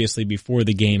made obviously before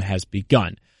the game has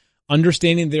begun.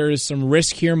 Understanding there is some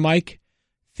risk here, Mike,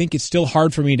 I think it's still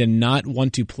hard for me to not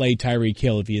want to play Tyreek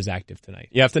Hill if he is active tonight.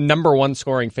 Yeah, if the number one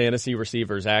scoring fantasy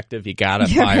receiver is active, you got to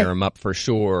fire him up for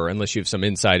sure, unless you have some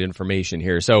inside information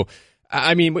here. So,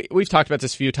 I mean, we've talked about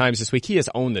this a few times this week. He has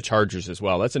owned the Chargers as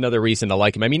well. That's another reason to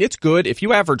like him. I mean, it's good. If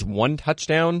you average 1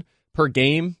 touchdown per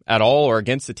game at all or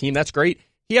against the team, that's great.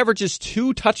 He averages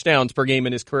 2 touchdowns per game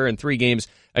in his career in 3 games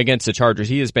against the Chargers.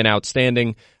 He has been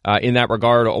outstanding in that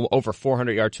regard, over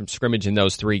 400 yards from scrimmage in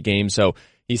those 3 games. So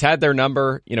he's had their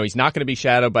number. He's not going to be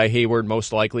shadowed by Hayward,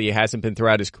 most likely. He hasn't been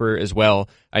throughout his career as well.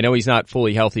 I know he's not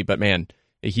fully healthy, but man,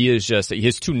 he has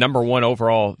 2 number 1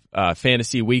 overall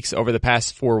fantasy weeks over the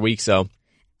past 4 weeks. So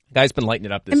guy's been lighting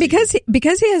it up this season.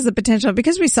 Because he has the potential,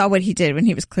 because we saw what he did when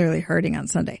he was clearly hurting on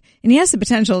Sunday, and he has the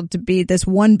potential to be this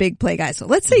one big play guy. So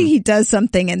let's say he does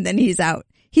something and then he's out.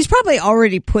 He's probably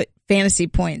already put fantasy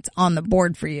points on the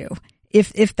board for you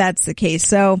if that's the case.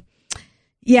 So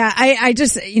yeah, I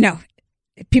just,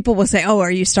 people will say, oh, are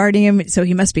you starting him? So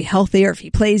he must be healthy, or if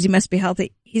he plays, he must be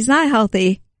healthy. He's not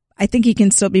healthy. I think he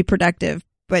can still be productive,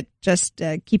 but just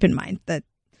keep in mind that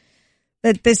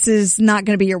this is not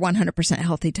going to be your 100%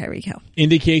 healthy Tyreek Hill.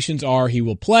 Indications are he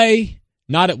will play,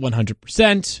 not at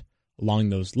 100%. Along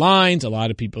those lines, a lot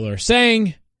of people are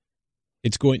saying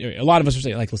a lot of us are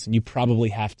saying, listen, you probably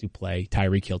have to play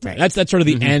Tyreek Hill tonight. Right. That's sort of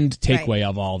the end takeaway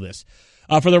of all this.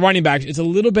 For the running backs, it's a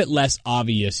little bit less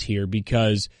obvious here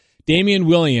because Damian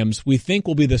Williams, we think,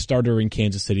 will be the starter in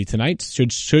Kansas City tonight.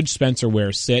 Should Spencer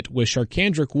Ware sit, with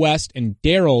Charcandrick West and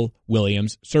Darrell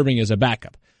Williams serving as a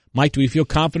backup. Mike, do we feel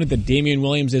confident that Damian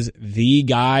Williams is the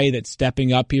guy that's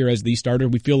stepping up here as the starter?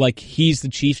 We feel like he's the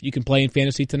chief you can play in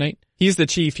fantasy tonight? He's the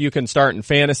chief you can start in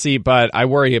fantasy, but I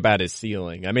worry about his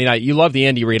ceiling. I mean, you love the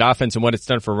Andy Reid offense and what it's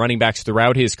done for running backs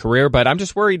throughout his career, but I'm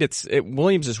just worried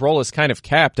Williams' role is kind of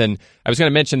capped. And I was going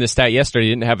to mention this stat yesterday.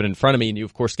 You didn't have it in front of me, and you,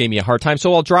 of course, gave me a hard time,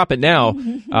 so I'll drop it now.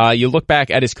 You look back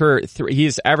at his career,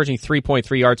 he's averaging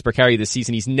 3.3 yards per carry this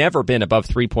season. He's never been above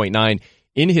 3.9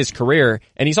 in his career,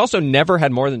 and he's also never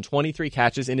had more than 23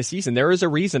 catches in a season. There is a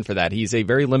reason for that. He's a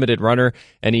very limited runner,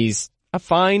 and he's a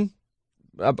fine,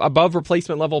 above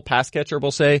replacement level pass catcher,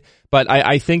 we'll say, but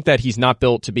I think that he's not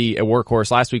built to be a workhorse.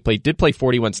 Last week did play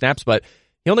 41 snaps, but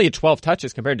he only had 12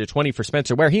 touches compared to 20 for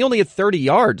Spencer Ware. He only had 30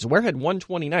 yards. Ware had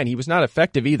 129. He was not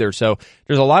effective either, so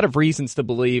there's a lot of reasons to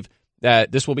believe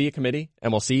that this will be a committee,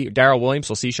 and we'll see Darrell Williams,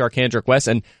 we'll see Charcandrick West,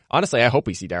 and honestly, I hope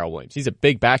we see Darrell Williams. He's a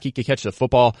big back, he could catch the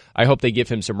football. I hope they give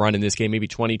him some run in this game, maybe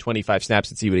 20, 25 snaps,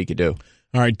 and see what he could do.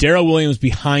 All right, Darrell Williams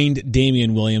behind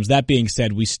Damian Williams. That being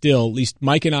said, we still, at least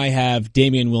Mike and I have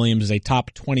Damian Williams as a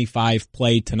top 25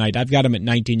 play tonight. I've got him at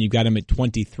 19, you've got him at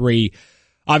 23.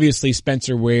 Obviously,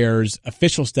 Spencer Ware's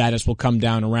official status will come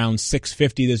down around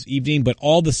 6:50 this evening, but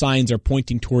all the signs are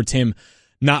pointing towards him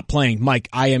not playing. Mike,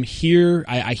 I am here.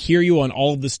 I hear you on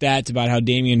all of the stats about how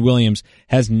Damian Williams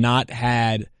has not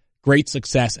had great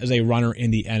success as a runner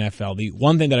in the NFL. The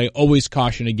one thing that I always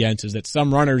caution against is that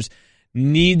some runners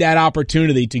need that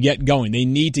opportunity to get going. They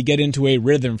need to get into a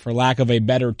rhythm, for lack of a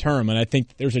better term. And I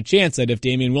think there's a chance that if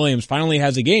Damian Williams finally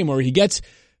has a game where he gets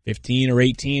 15 or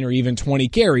 18 or even 20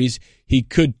 carries, he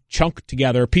could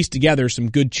piece together some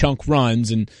good chunk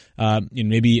runs and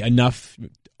maybe enough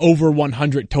over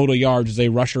 100 total yards as a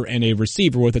rusher and a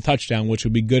receiver with a touchdown, which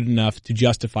would be good enough to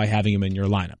justify having him in your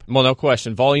lineup. Well, no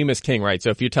question. Volume is king, right? So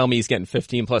if you tell me he's getting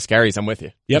 15 plus carries, I'm with you.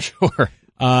 Yep.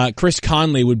 Sure. Chris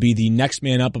Conley would be the next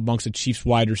man up amongst the Chiefs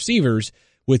wide receivers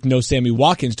with no Sammy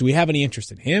Watkins. Do we have any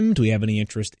interest in him? Do we have any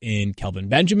interest in Kelvin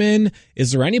Benjamin?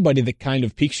 Is there anybody that kind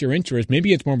of piques your interest?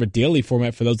 Maybe it's more of a daily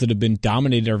format for those that have been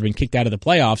dominated or have been kicked out of the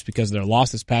playoffs because of their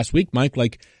loss this past week.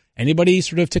 Mike, anybody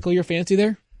sort of tickle your fancy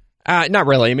there? Not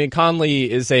really. I mean,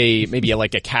 Conley is maybe a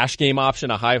cash game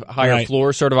option, a higher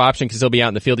floor sort of option because he'll be out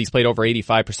in the field. He's played over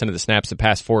 85% of the snaps the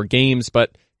past 4 games,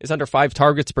 but is under 5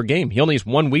 targets per game. He only has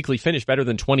 1 weekly finish, better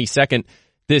than 22nd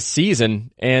this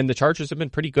season, and the Chargers have been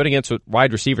pretty good against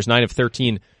wide receivers. 9 of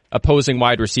 13 opposing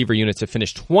wide receiver units have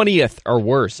finished 20th or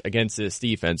worse against this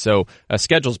defense. So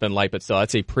schedule's been light, but still,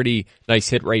 that's a pretty nice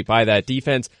hit rate by that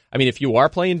defense. I mean, if you are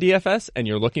playing DFS and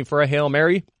you're looking for a Hail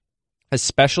Mary,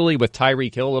 especially with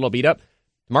Tyreek Hill a little beat up,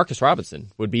 Marcus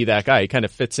Robinson would be that guy. He kind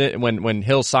of fits in. When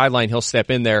Hill's sideline, he'll step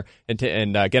in there and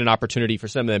get an opportunity for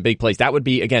some of the big plays. That would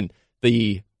be, again,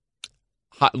 the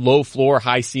low floor,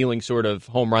 high ceiling sort of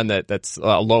home run that's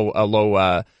a low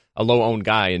owned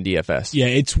guy in DFS. Yeah,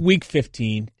 it's week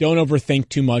 15. Don't overthink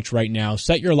too much right now.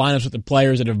 Set your lineups with the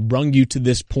players that have brung you to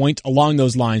this point along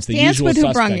those lines. The Dance usual with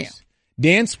suspects. who brung you.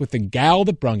 Dance with the gal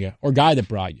that brung you, or guy that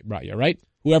brought you, right?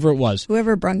 Whoever it was.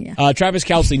 Whoever brung you. Travis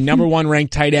Kelce, number 1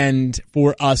 ranked tight end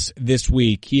for us this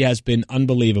week. He has been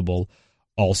unbelievable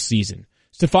all season.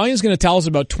 Stephania is going to tell us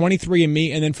about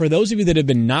 23andMe, and then for those of you that have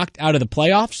been knocked out of the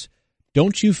playoffs,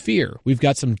 don't you fear. We've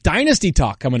got some dynasty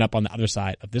talk coming up on the other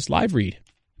side of this live read.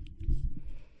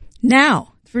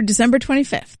 Now, for December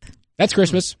 25th. That's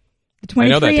Christmas. The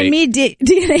 23andMe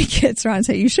DNA kits are on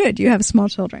sale. You should. You have small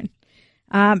children.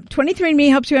 23andMe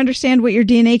helps you understand what your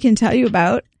DNA can tell you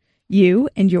about you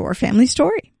and your family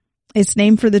story. It's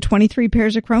named for the 23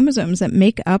 pairs of chromosomes that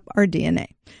make up our DNA.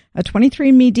 A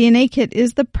 23andMe DNA kit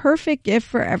is the perfect gift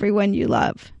for everyone you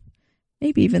love.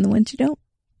 Maybe even the ones you don't.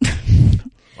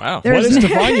 Wow. What is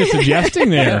Stephania suggesting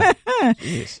there?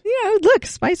 Look,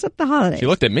 spice up the holidays. She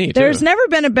looked at me, too. There's never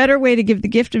been a better way to give the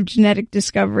gift of genetic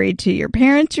discovery to your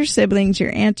parents, your siblings,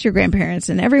 your aunts, your grandparents,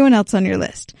 and everyone else on your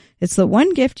list. It's the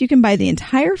one gift you can buy the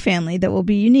entire family that will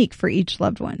be unique for each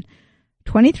loved one.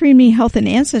 23andMe Health and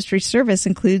Ancestry Service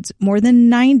includes more than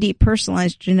 90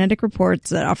 personalized genetic reports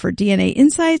that offer DNA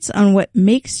insights on what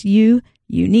makes you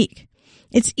unique.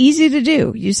 It's easy to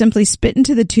do. You simply spit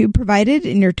into the tube provided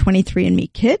in your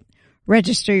 23andMe kit,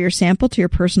 register your sample to your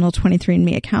personal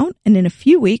 23andMe account, and in a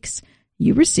few weeks,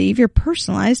 you receive your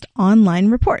personalized online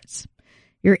reports.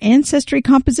 Your Ancestry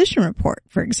Composition Report,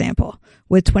 for example.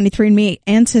 With 23andMe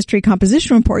Ancestry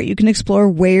Composition Report, you can explore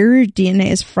where your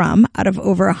DNA is from out of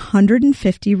over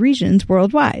 150 regions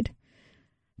worldwide.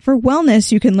 For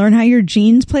wellness, you can learn how your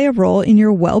genes play a role in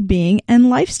your well-being and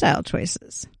lifestyle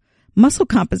choices. Muscle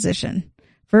composition.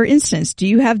 For instance, do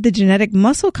you have the genetic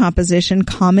muscle composition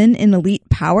common in elite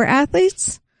power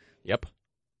athletes? Yep.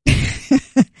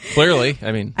 Clearly,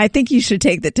 I think you should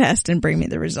take the test and bring me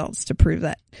the results to prove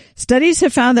that. Studies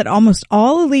have found that almost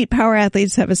all elite power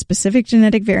athletes have a specific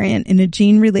genetic variant in a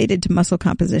gene related to muscle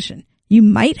composition. You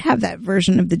might have that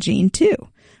version of the gene too.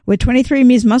 With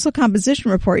 23andMe's Muscle Composition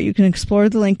Report, you can explore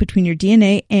the link between your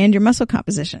DNA and your muscle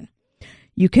composition.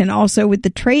 You can also, with the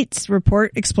Traits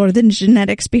Report, explore the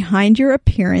genetics behind your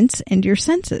appearance and your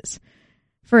senses.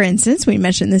 For instance, we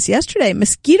mentioned this yesterday,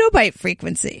 mosquito bite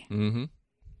frequency. Mm-hmm.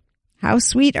 How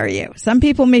sweet are you? Some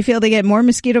people may feel they get more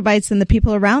mosquito bites than the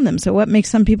people around them. So what makes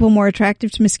some people more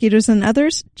attractive to mosquitoes than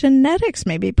others? Genetics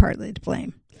may be partly to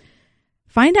blame.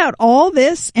 Find out all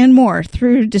this and more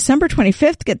through December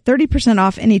 25th. Get 30%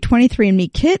 off any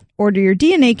 23andMe kit. Order your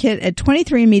DNA kit at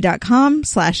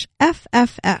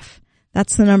 23andme.com/FFF.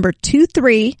 That's the number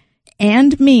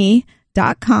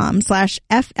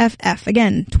 23andme.com/FFF.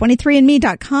 Again,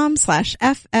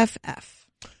 23andme.com/FFF.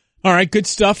 All right, good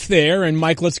stuff there. And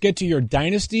Mike, let's get to your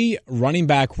dynasty running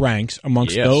back ranks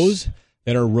amongst those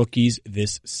that are rookies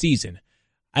this season.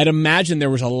 I'd imagine there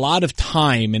was a lot of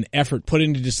time and effort put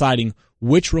into deciding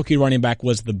which rookie running back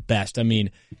was the best. I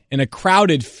mean, in a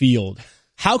crowded field,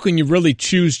 how can you really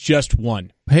choose just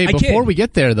one? Hey, before we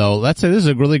get there, though, let's say this is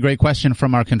a really great question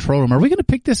from our control room. Are we going to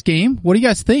pick this game? What do you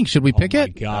guys think? Should we pick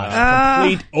it? Oh, my God.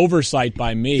 Complete oversight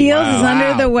by me. Fields is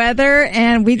under the weather,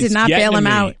 and we did not bail him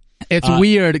out. It's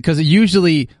weird because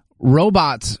usually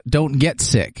robots don't get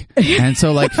sick. And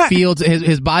so like Fields,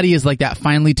 his body is like that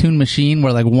finely tuned machine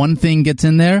where like one thing gets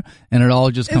in there and it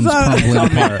all just comes crumbling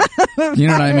apart. You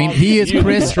know what I mean? He is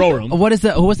Chris.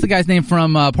 What's the guy's name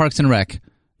from Parks and Rec?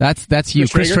 That's you,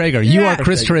 Chris Traeger. You are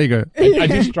Chris Traeger. I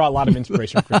do draw a lot of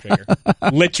inspiration from Chris Traeger.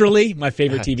 Literally my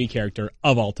favorite TV character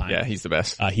of all time. Yeah, he's the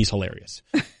best. He's hilarious.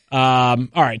 All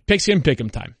right,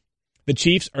 pick'em time. The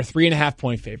Chiefs are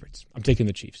 3.5-point favorites. I'm taking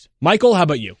the Chiefs. Michael, how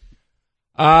about you?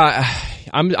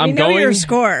 I'm we know going your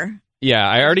score. Yeah,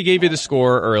 I already gave you the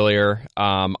score earlier.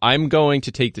 I'm going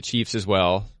to take the Chiefs as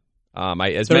well.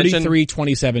 As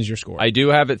 33-27 is your score. I do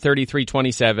have it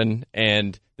 33-27,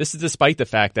 and this is despite the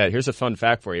fact that here's a fun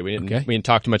fact for you. We didn't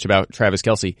talk too much about Travis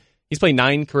Kelce. He's played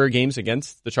 9 career games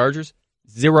against the Chargers,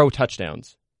 0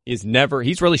 touchdowns. He's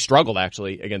really struggled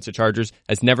actually against the Chargers.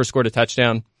 Has never scored a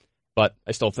touchdown. But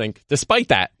I still think, despite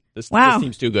that, this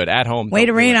team's too good at home. Way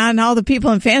to rain on all the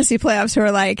people in fantasy playoffs who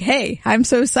are like, hey, I'm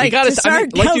so psyched to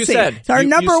start Kelce. Like you said, it's our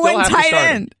number one tight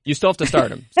end. You still have to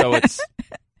start him. So it's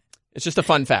just a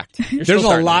fun fact. There's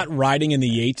a lot riding in the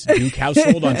Yates-Duke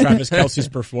household on Travis Kelce's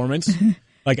performance.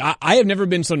 Like, I have never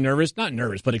been so not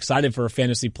nervous, but excited for a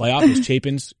fantasy playoff as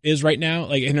Chapin's is right now,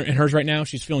 like in hers right now.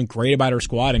 She's feeling great about her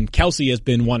squad, and Kelce has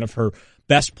been one of her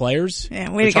best players.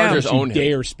 Yeah, way to go. Don't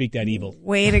dare speak that evil.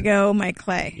 Way to go, Mike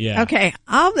Clay. Yeah. Okay,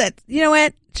 you know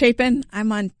what, Chapin?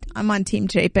 I'm on Team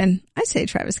Chapin. I say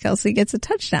Travis Kelce gets a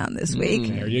touchdown this week.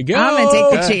 There you go. I'm gonna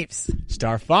take the Chiefs.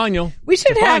 Starfaniel. We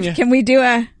should can we do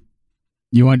a...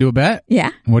 You want to do a bet?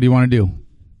 Yeah. What do you want to do?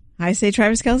 I say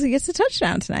Travis Kelce gets a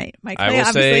touchdown tonight. Mike Clay,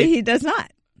 obviously, he does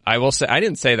not. I will say, I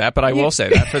didn't say that, but I will say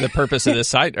that for the purpose of this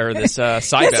side, or this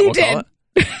side bet, we'll call it.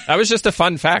 That was just a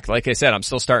fun fact. Like I said, I'm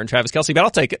still starting Travis Kelce, but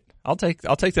I'll take it. I'll take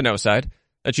the no side.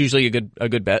 That's usually a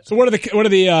good bet. So what's this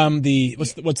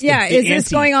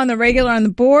going on the regular on the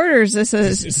board, or is this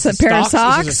a pair of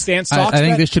socks? Is this a stance socks I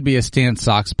think bet? this should be a stance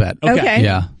socks bet. Okay.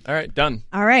 Yeah. All right, done.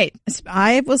 All right.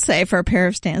 I will say for a pair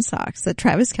of stance socks that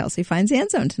Travis Kelce finds the end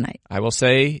zone tonight. I will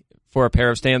say for a pair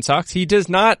of stance socks, he does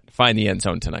not find the end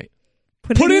zone tonight.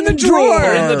 Put it in the drawer. Put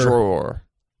it in the drawer.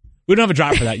 We don't have a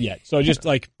drop for that yet. So just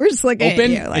like we're just looking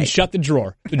open at you, and shut the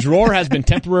drawer. The drawer has been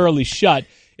temporarily shut.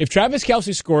 If Travis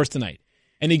Kelce scores tonight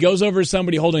and he goes over to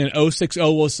somebody holding an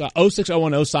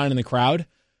 0601 sign in the crowd,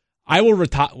 I will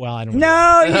retire. Well, I don't know.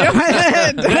 No, you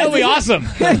don't. That would be awesome.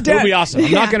 That would be awesome.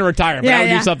 I'm not going to retire, but I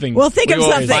would do something. We'll think of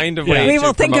something. Find a way we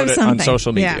will think of something on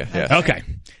social media. Yeah. Okay.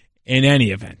 In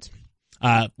any event,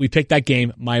 we picked that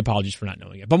game. My apologies for not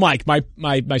knowing it. But Mike,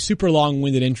 my super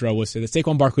long-winded intro was that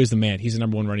Saquon Barkley is the man. He's the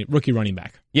number one rookie running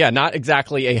back. Yeah, not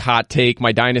exactly a hot take.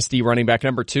 My dynasty running back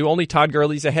number 2. Only Todd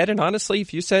Gurley's ahead. And honestly,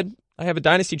 if you said I have a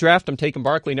dynasty draft, I'm taking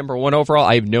Barkley number 1 overall,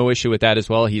 I have no issue with that as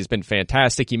well. He's been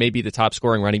fantastic. He may be the top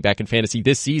scoring running back in fantasy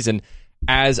this season.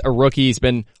 As a rookie, he's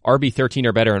been RB13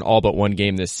 or better in all but one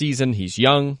game this season. He's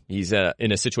young. He's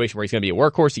in a situation where he's going to be a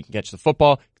workhorse. He can catch the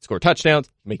football, can score touchdowns,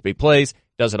 make big plays,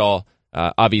 does it all.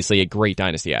 Obviously a great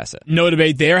dynasty asset. No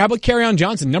debate there. How about Kerryon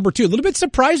Johnson, number 2? A little bit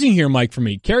surprising here, Mike, for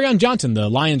me. Kerryon Johnson, the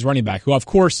Lions running back, who of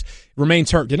course remains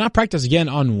hurt, did not practice again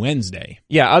on Wednesday.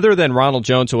 Yeah, other than Ronald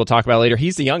Jones, who we'll talk about later,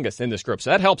 he's the youngest in this group, so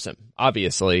that helps him,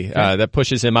 obviously. That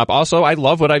pushes him up. Also, I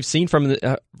love what I've seen from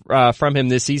him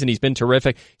this season. He's been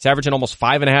terrific. He's averaging almost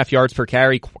 5.5 yards per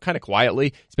carry, kind of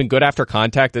quietly. He's been good after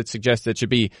contact. That suggests that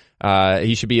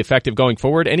he should be effective going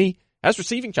forward, and he has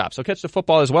receiving chops. He'll catch the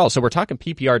football as well. So we're talking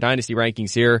PPR dynasty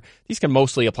rankings here. These can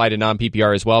mostly apply to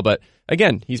non-PPR as well. But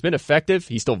again, he's been effective.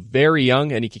 He's still very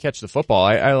young, and he can catch the football.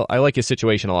 I like his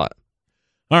situation a lot.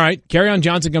 All right. Kerryon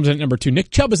Johnson comes in at number 2. Nick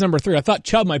Chubb is number 3. I thought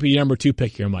Chubb might be your number 2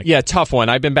 pick here, Mike. Yeah, tough one.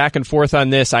 I've been back and forth on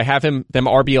this. I have them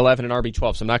RB11 and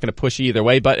RB12, so I'm not going to push either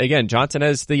way. But again, Johnson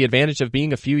has the advantage of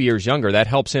being a few years younger. That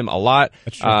helps him a lot.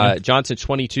 That's true. Johnson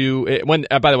 22.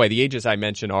 By the way, the ages I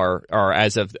mentioned are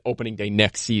as of opening day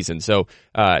next season. So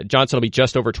Johnson will be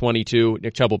just over 22.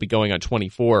 Nick Chubb will be going on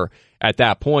 24 at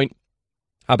that point.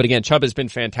 But again, Chubb has been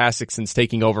fantastic since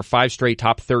taking over 5 straight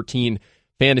top 13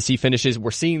 fantasy finishes. We're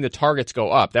seeing the targets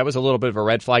go up. That was a little bit of a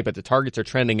red flag, but the targets are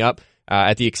trending up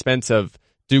at the expense of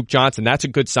Duke Johnson. That's a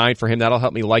good sign for him. That'll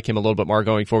help me like him a little bit more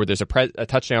going forward. There's a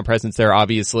touchdown presence there,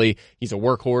 obviously. He's a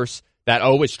workhorse. That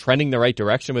is trending the right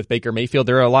direction with Baker Mayfield.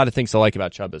 There are a lot of things to like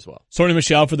about Chubb as well. Sony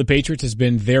Michel for the Patriots has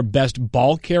been their best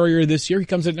ball carrier this year. He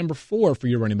comes at number 4 for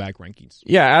your running back rankings.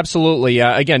 Yeah, absolutely.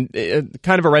 Again,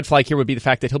 kind of a red flag here would be the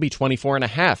fact that he'll be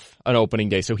 24.5 on opening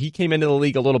day. So he came into the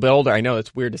league a little bit older. I know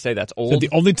it's weird to say that's old. So the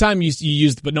only time you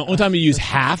use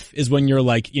half is when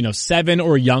you're 7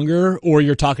 or younger, or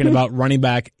you're talking about running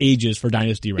back ages for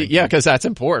dynasty rankings. Yeah, because that's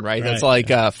important, right? That's like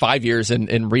 5 years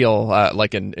in real,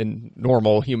 in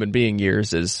normal human being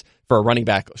years is for a running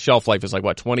back. Shelf life is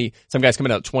 20. Some guys coming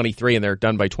out at 23 and they're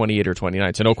done by 28 or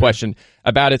 29. So no question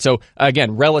about it. So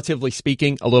again, relatively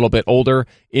speaking, a little bit older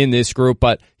in this group,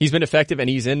 but he's been effective and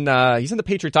he's in the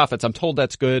Patriots offense. I'm told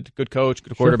that's good. Good coach,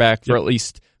 good quarterback for at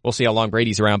least, we'll see how long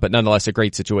Brady's around, but nonetheless a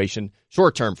great situation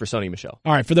short term for Sony Michel.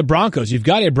 All right. For the Broncos, you've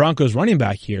got a Broncos running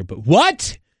back here, but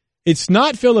what? It's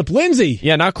not Phillip Lindsay.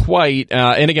 Yeah, not quite.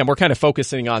 And again, we're kind of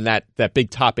focusing on that big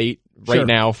top 8 right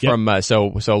now from, so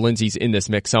Lindsay's in this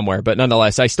mix somewhere, but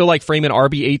nonetheless, I still like Freeman,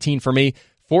 RB18 for me,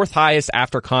 4th highest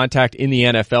after contact in the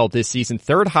NFL this season,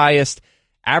 3rd highest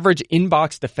average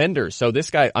inbox defenders. So this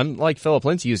guy, unlike Phillip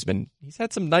Lindsay, he's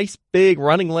had some nice big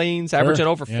running lanes, averaging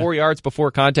over 4 yards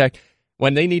before contact.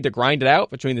 When they need to grind it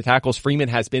out between the tackles, Freeman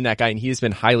has been that guy, and he has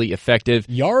been highly effective.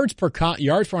 Yards for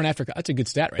and after, that's a good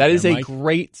stat right there, That is a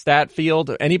great stat field.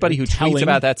 Anybody who tweets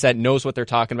about that stat knows what they're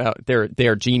talking about. They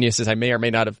are geniuses. I may or may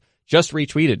not have just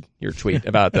retweeted your tweet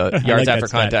about the yards after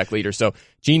contact leader. So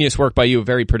genius work by you, a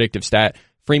very predictive stat.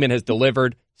 Freeman has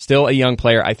delivered. Still a young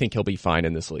player. I think he'll be fine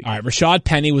in this league. All right, Rashad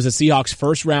Penny was a Seahawks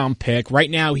first-round pick. Right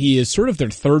now, he is sort of their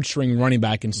third-string running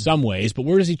back in some ways, but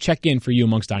where does he check in for you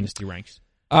amongst dynasty ranks?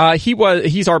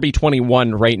 He's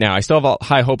RB21 right now. I still have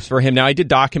high hopes for him. Now, I did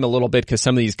dock him a little bit because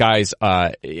some of these guys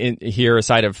in here,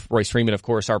 aside of Royce Freeman, of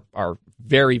course, are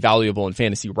very valuable in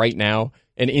fantasy right now.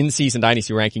 And in-season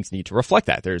dynasty rankings need to reflect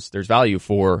that. There's value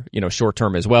for, short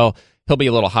term as well. He'll be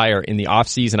a little higher in the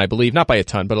offseason, I believe, not by a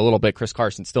ton, but a little bit. Chris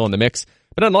Carson still in the mix.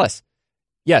 But nonetheless,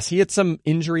 yes, he had some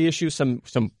injury issues, some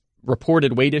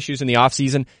reported weight issues in the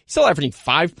offseason. He's still averaging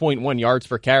 5.1 yards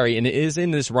per carry and is in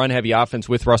this run-heavy offense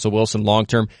with Russell Wilson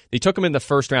long-term. They took him in the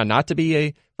first round not to be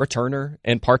a returner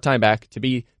and part-time back, to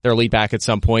be their lead back at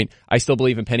some point. I still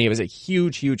believe in Penny. I was a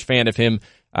huge, huge fan of him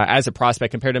as a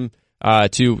prospect. Compared him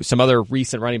to some other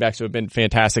recent running backs who have been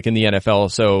fantastic in the NFL,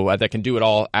 so that can do it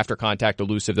all after contact,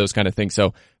 elusive, those kind of things.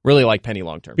 So really like Penny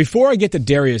long-term. Before I get to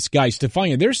Darius Geis,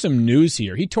 Stephania, there's some news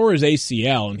here. He tore his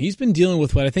ACL, and he's been dealing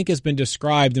with what I think has been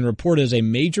described and reported as a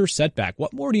major setback.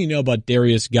 What more do you know about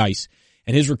Darius Geis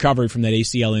and his recovery from that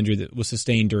ACL injury that was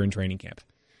sustained during training camp?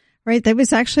 Right. That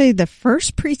was actually the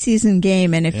first preseason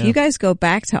game. And if you guys go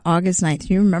back to August 9th,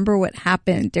 you remember what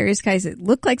happened. Darius Guice, it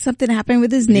looked like something happened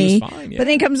with his knee, fine, but then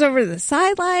he comes over to the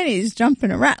sideline. He's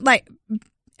jumping around. Like,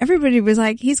 everybody was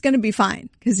like, he's going to be fine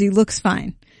because he looks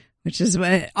fine, which is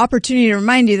an opportunity to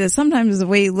remind you that sometimes the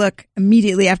way you look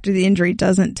immediately after the injury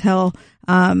doesn't tell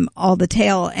all the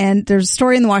tale. And there's a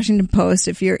story in the Washington Post,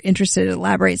 if you're interested, it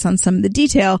elaborates on some of the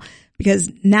detail, because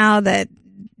now that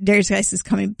Darius Guice is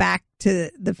coming back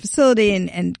to the facility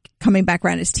and coming back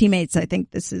around his teammates, I think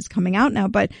this is coming out now,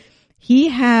 but he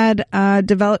had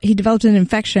developed an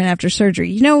infection after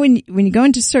surgery. You know, when you go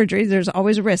into surgery, there's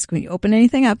always a risk. When you open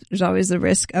anything up, there's always the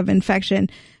risk of infection.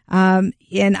 And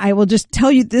I will just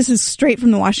tell you, this is straight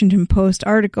from the Washington Post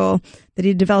article, that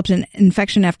he developed an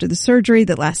infection after the surgery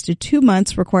that lasted 2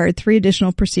 months, required 3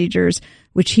 additional procedures,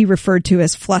 which he referred to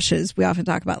as flushes. We often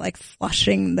talk about like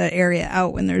flushing the area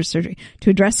out when there's surgery, to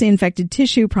address the infected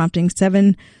tissue, prompting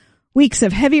 7 weeks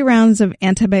of heavy rounds of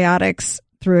antibiotics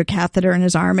through a catheter in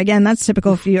his arm. Again, that's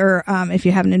typical if you're, if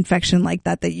you have an infection like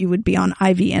that you would be on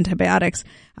IV antibiotics.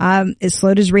 It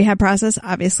slowed his rehab process,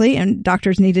 obviously, and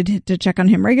doctors needed to check on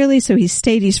him regularly. So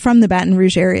he's from the Baton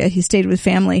Rouge area. He stayed with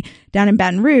family down in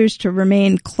Baton Rouge to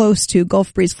remain close to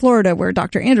Gulf Breeze, Florida, where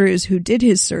Dr. Andrews, who did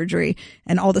his surgery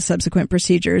and all the subsequent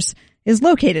procedures, is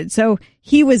located. So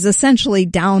he was essentially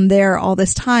down there all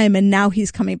this time, and now he's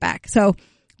coming back. So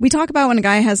we talk about when a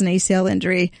guy has an ACL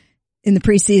injury in the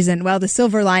preseason, well, the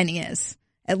silver lining is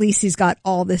at least he's got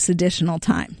all this additional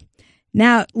time.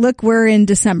 Now, look, we're in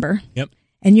December. Yep.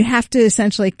 And you have to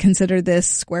essentially consider this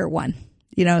square one.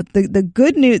 You know, the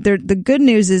good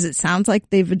news is it sounds like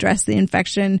they've addressed the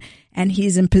infection and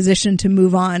he's in position to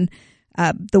move on.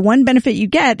 The one benefit you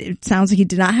get, it sounds like he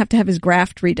did not have to have his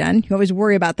graft redone. You always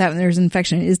worry about that when there's an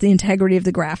infection. Is the integrity of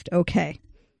the graft okay?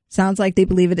 Sounds like they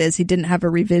believe it is. He didn't have a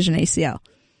revision ACL.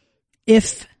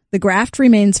 If the graft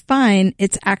remains fine,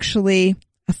 it's actually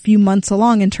a few months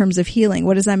along in terms of healing.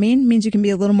 What does that mean? It means you can be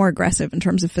a little more aggressive in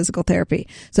terms of physical therapy.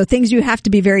 So things you have to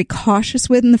be very cautious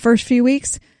with in the first few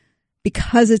weeks,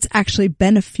 because it's actually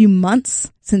been a few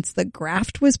months since the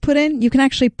graft was put in, you can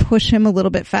actually push him a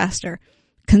little bit faster.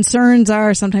 Concerns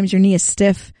are sometimes your knee is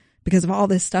stiff because of all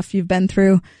this stuff you've been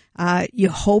through. You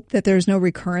hope that there's no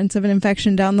recurrence of an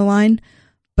infection down the line,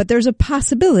 but there's a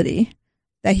possibility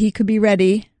that he could be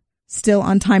ready still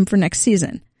on time for next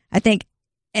season. I think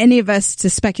any of us to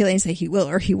speculate and say he will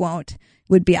or he won't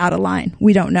would be out of line.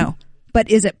 We don't know. But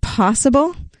is it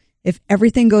possible? If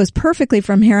everything goes perfectly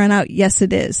from here on out, yes,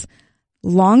 it is.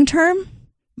 Long term,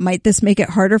 might this make it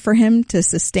harder for him to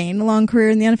sustain a long career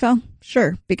in the NFL?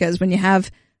 Sure, because when you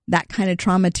have that kind of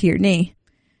trauma to your knee,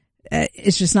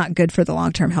 it's just not good for the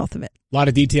long-term health of it. A lot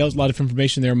of details, a lot of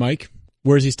information there, Mike.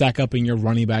 Where does he stack up in your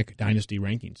running back dynasty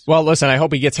rankings? Well, listen, I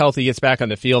hope he gets healthy, gets back on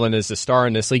the field, and is a star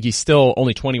in this league. He's still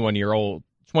only 21 years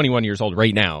old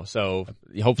right now. So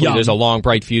hopefully there's a long,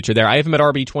 bright future there. I have him at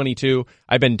RB22.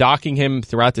 I've been docking him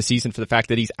throughout the season for the fact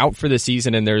that he's out for the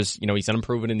season and he's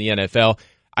unproven in the NFL.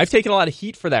 I've taken a lot of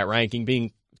heat for that ranking,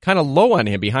 being kind of low on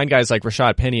him behind guys like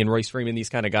Rashad Penny and Royce Freeman, these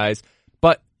kind of guys.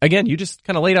 But again, you just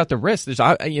kind of laid out the risk.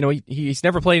 He's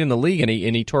never played in the league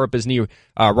and he tore up his knee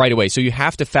right away. So you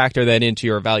have to factor that into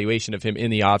your evaluation of him in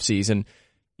the offseason.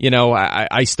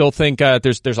 I still think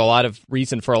there's a lot of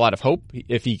reason for a lot of hope.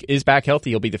 If he is back healthy,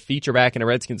 he'll be the feature back in a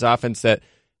Redskins offense that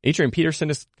Adrian Peterson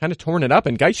has kind of torn it up,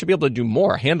 and guys should be able to do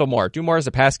more, handle more, do more as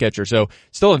a pass catcher. So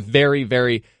still a very,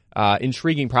 very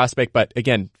intriguing prospect, but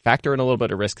again, factor in a little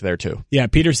bit of risk there too. Yeah,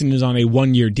 Peterson is on a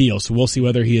 1-year deal, so we'll see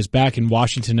whether he is back in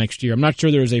Washington next year. I'm not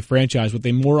sure there is a franchise with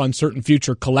a more uncertain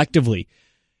future collectively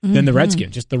than the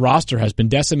Redskins. Just the roster has been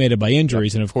decimated by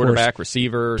injuries, and of quarterback, course,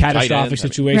 receiver, catastrophic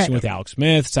situation with Alex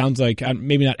Smith. Sounds like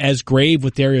maybe not as grave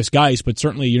with Darius Guice, but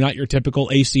certainly you're not your typical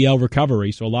ACL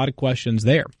recovery. So a lot of questions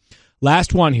there.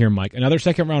 Last one here, Mike. Another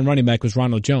second-round running back was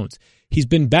Ronald Jones. He's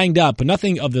been banged up, but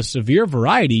nothing of the severe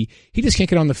variety. He just can't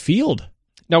get on the field.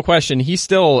 No question. He's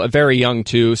still very young,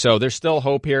 too, so there's still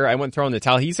hope here. I wouldn't throw in the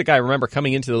towel. He's a guy, remember,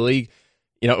 coming into the league,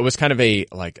 it was kind of a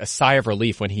sigh of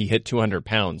relief when he hit 200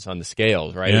 pounds on the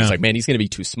scales, right? Yeah. It was like, man, he's going to be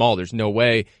too small. There's no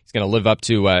way he's going to live up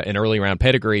to an early round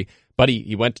pedigree. But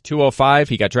he went to 205.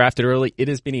 He got drafted early. It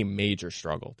has been a major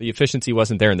struggle. The efficiency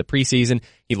wasn't there in the preseason.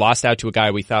 He lost out to a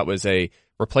guy we thought was a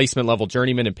replacement level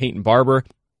journeyman in Peyton Barber.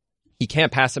 He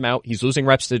can't pass him out. He's losing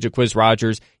reps to Jaquiz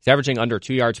Rogers. He's averaging under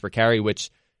 2 yards per carry,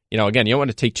 which, again, you don't want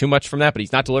to take too much from that, but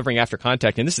he's not delivering after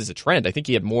contact, and this is a trend. I think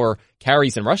he had more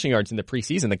carries and rushing yards in the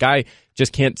preseason. The guy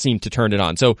just can't seem to turn it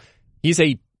on. So he's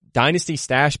a dynasty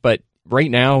stash, but right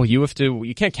now you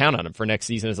can't count on him for next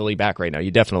season as a lead back right now.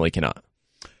 You definitely cannot.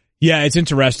 Yeah, it's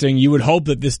interesting. You would hope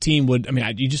that this team would,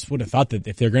 you just would have thought that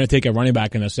if they're going to take a running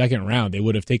back in the second round, they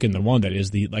would have taken the one that is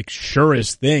the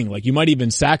surest thing. Like you might even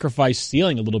sacrifice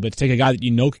stealing a little bit to take a guy that you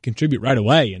know could contribute right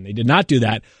away. And they did not do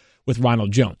that with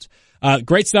Ronald Jones.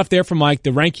 Great stuff there from Mike.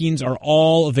 The rankings are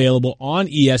all available on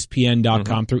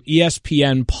ESPN.com through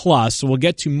ESPN Plus. So we'll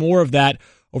get to more of that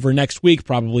over next week,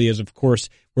 probably, as of course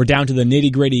we're down to the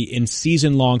nitty-gritty in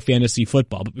season-long fantasy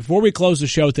football. But before we close the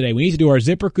show today, we need to do our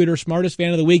ZipRecruiter Smartest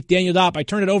Fan of the Week. Daniel Dopp, I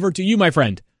turn it over to you, my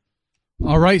friend.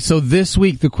 All right, so this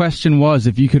week the question was,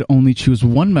 if you could only choose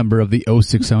one member of the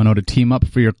 0600 to team up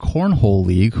for your Cornhole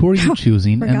League, who are you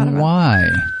choosing and why?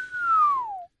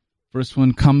 First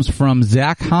one comes from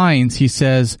Zach Hines. He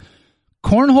says,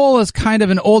 Cornhole is kind of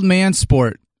an old man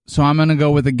sport, so I'm going to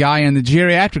go with a guy on the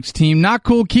geriatrics team, Not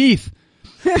Cool Keith.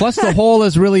 Plus, the hole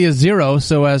is really a 0,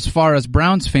 so as far as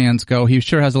Browns fans go, he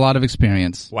sure has a lot of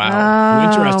experience.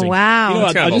 Wow. Interesting. Wow. You know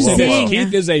what, I'll just say this.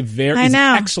 Keith is he's an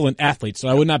excellent athlete, so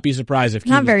I would not be surprised if Keith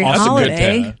not very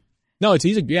holiday. No, it's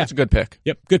easy. Yeah. It's a good pick.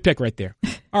 Yep, good pick right there.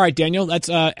 All right, Daniel, that's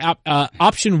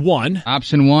option 1.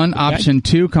 Option 1. Okay. Option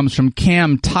 2 comes from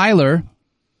Cam Tyler.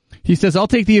 He says, I'll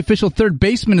take the official third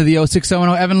baseman of the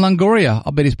 0600, Evan Longoria.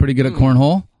 I'll bet he's pretty good at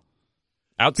cornhole.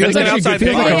 Outside the box.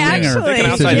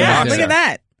 Look at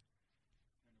that.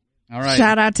 All right.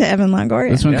 Shout out to Evan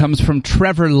Longoria. This one comes from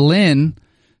Trevor Lynn.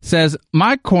 Says,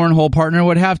 my cornhole partner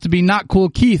would have to be Not Cool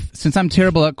Keith, since I'm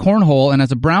terrible at cornhole, and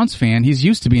as a Browns fan, he's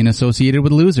used to being associated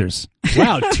with losers.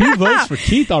 Wow, 2 votes for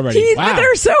Keith already. Keith, wow. but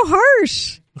they're so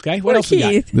harsh. Okay, what else we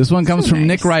got? This one comes from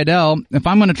Nick Rydell. If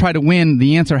I'm going to try to win,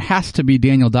 the answer has to be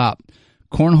Daniel Dopp.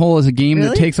 Cornhole is a game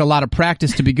that takes a lot of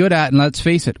practice to be good at, and let's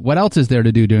face it, what else is there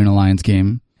to do during a Lions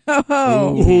game?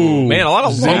 Ooh, man, a lot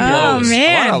of low blows.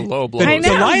 Man. A lot of low blows.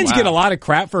 The Lions get a lot of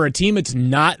crap for a team that's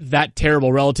not that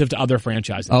terrible relative to other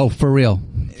franchises. Oh, for real.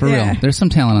 For real. There's some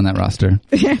talent on that roster.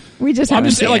 We just I'm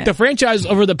just saying, like, the franchise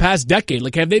over the past decade,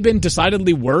 like, have they been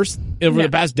decidedly worse over the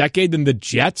past decade than the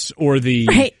Jets or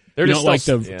the, They're just like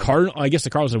the Cardinals? I guess the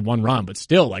Cardinals have one run, but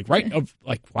still, like,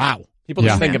 wow. People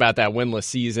just think about that winless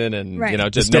season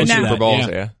and, just no Super Bowls.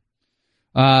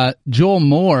 Joel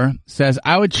Moore says,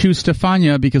 I would choose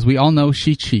Stephania because we all know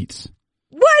she cheats.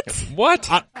 What?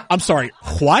 I'm sorry.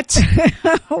 What?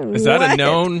 Is that a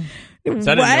known? Is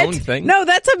that a known thing? No,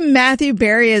 that's a Matthew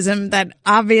Berryism that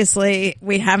obviously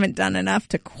we haven't done enough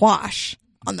to quash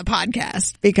on the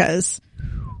podcast because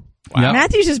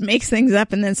Matthew just makes things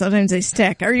up and then sometimes they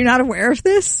stick. Are you not aware of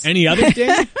this? Any other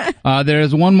thing?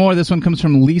 There's one more. This one comes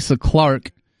from Lisa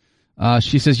Clark.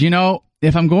 She says,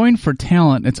 if I'm going for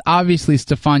talent, it's obviously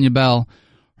Stephania Bell.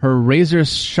 Her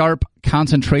razor-sharp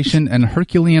concentration and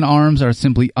Herculean arms are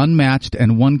simply unmatched,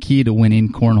 and one key to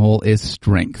winning cornhole is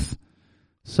strength.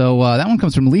 So that one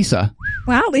comes from Lisa.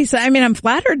 Wow, Lisa. I mean, I'm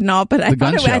flattered and all, but I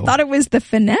thought it was the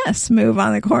finesse move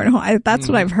on the cornhole. That's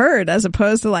what I've heard, as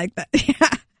opposed to like that.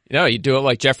 You do it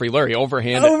like Jeffrey Lurie,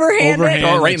 overhand it. Throw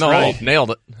it right in the hole.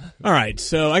 Nailed it. All right,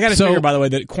 so I got to figure, by the way,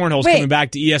 that cornhole's coming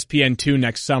back to ESPN2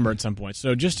 next summer at some point.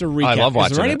 So just to recap, I love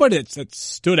watching is there anybody that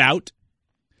stood out?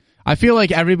 I feel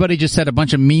like everybody just said a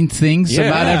bunch of mean things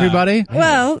about everybody.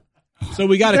 Well, so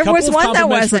we got a couple of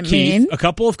compliments for Keith, a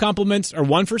couple of compliments, or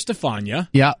one for Stephania.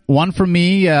 Yeah, one for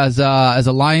me as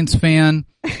a Lions fan.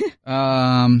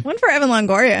 One for Evan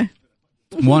Longoria.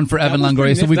 One for Evan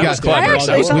Longoria. So we've got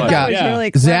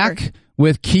Zach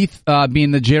with Keith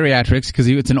being the geriatrics because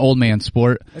it's an old man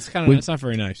sport. That's not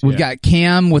very nice. We've got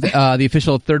Cam with the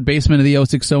official third baseman of the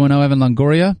 0600, Evan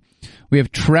Longoria. We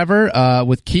have Trevor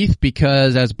with Keith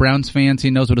because as Browns fans,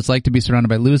 he knows what it's like to be surrounded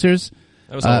by losers.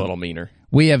 That was a little meaner.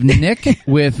 We have Nick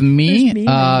with me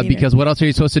because what else are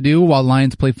you supposed to do while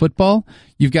Lions play football?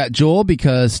 You've got Joel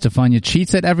because Stephania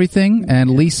cheats at everything,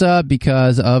 and Lisa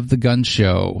because of the gun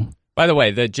show. By the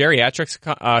way, the geriatrics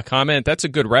comment, that's a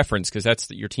good reference because that's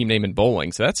your team name in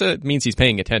bowling. So means he's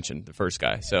paying attention, the first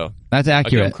guy. So that's accurate. I'll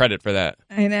give him credit for that.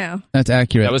 I know. That's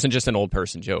accurate. That wasn't just an old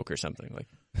person joke or something.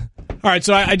 All right,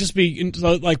 so I just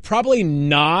probably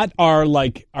not our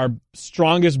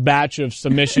strongest batch of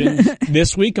submissions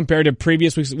this week compared to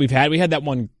previous weeks that we've had. We had that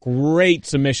one great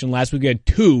submission last week. We had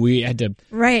 2. We had to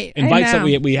invite some.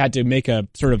 We had to make a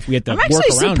sort of. We had to. I'm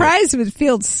actually surprised with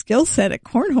Field's skill set at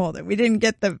cornhole that we didn't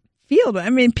get the Field. I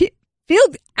mean,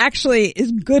 Field actually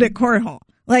is good at cornhole.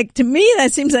 Like, to me,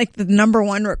 that seems like the number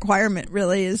one requirement.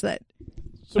 Really, is that.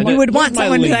 So we would want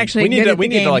someone who's actually good at the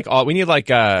game. We need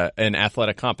an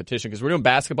athletic competition because we're doing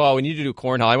basketball. We need to do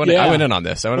cornhole. I went in on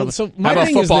this. How about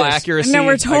football accuracy? No,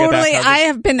 I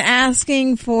have been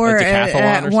asking for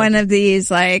one of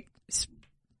these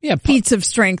feats of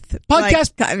strength.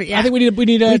 Podcast. Like, I think we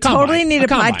need a totally need a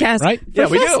combine, podcast, right? Yeah,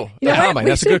 we do. Yeah, Combine.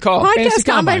 That's a good call. Podcast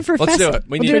combine for Let's do Festivus. it.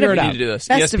 We We'll figure it need out. to do this.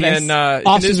 Festivus. ESPN,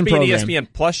 can this be an ESPN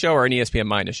Plus show or an ESPN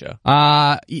Minus show?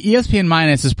 ESPN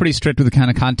Minus is pretty strict with the kind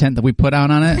of content that we put out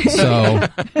on it. So,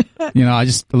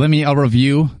 I'll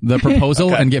review the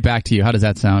proposal and get back to you. How does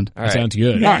that sound? All right. Sounds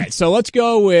good. All right, so let's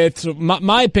go with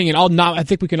my opinion. I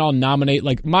think we can all nominate.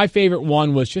 Like, my favorite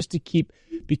one was just to keep,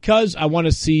 because I want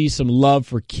to see some love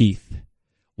for Keith.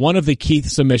 One of the Keith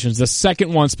submissions, the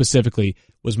second one specifically,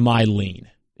 was my lean.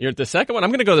 You're the second one?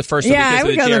 I'm going to go the first one Yeah, I because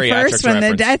would of the go the geriatrics first one.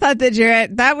 reference. I thought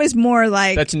that was more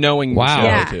like... That's knowing Wow. the show,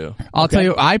 Yeah. too. I'll tell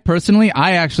you, I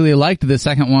actually liked the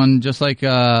second one, just like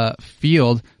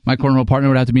Field. My cornhole partner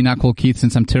would have to be not Cole Keith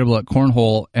since I'm terrible at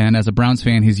cornhole, and as a Browns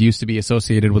fan, he's used to be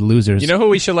associated with losers. You know who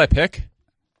we should let pick?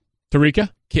 Tarika?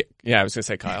 Yeah, I was going to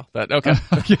say Kyle. But okay.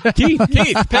 Keith,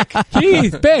 pick.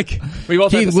 Keith, pick. We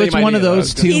both had Keith, the same which one idea, of though.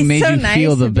 those two He's made so you nice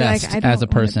feel the to be like, best I don't as a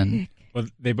wanna person? pick. Well,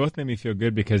 they both made me feel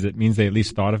good because it means they at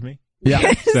least thought of me.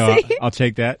 Yeah. So I'll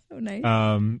take that. So nice.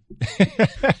 Do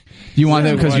you want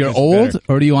it because One you're is old, better.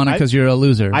 or do you want it because you're a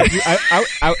loser? Well,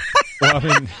 I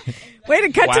mean, Way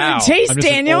to cut Wow. to the chase, I'm just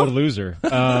Daniel. an old loser.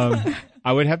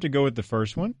 I would have to go with the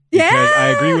first one. Yeah. Because I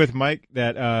agree with Mike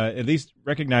that at least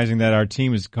recognizing that our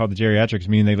team is called the Geriatrics,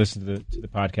 meaning they listen to the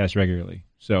podcast regularly.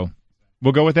 So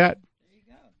we'll go with that.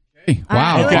 Hey,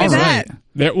 wow. I like All that.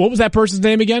 right. What was that person's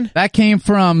name again? That came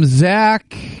from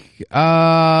Zach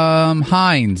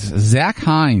Hines. Zach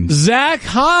Hines. Zach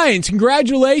Hines.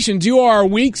 Congratulations. You are our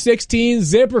Week 16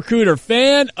 ZipRecruiter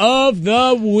Fan of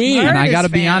the Week. And I got to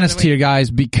Fan be of honest the here,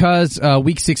 guys, because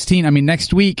Week 16,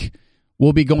 next week,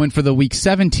 we'll be going for the Week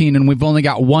 17, and we've only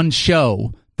got one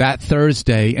show that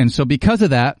Thursday. And so because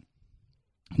of that,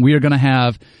 we are going to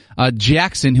have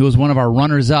Jackson, who is one of our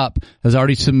runners-up, has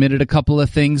already submitted a couple of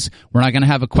things. We're not going to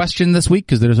have a question this week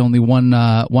because there's only one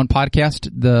podcast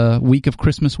the week of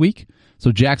Christmas week.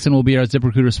 So Jackson will be our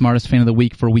ZipRecruiter Smartest Fan of the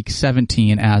Week for Week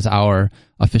 17 as our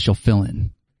official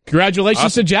fill-in.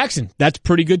 Congratulations to Jackson. That's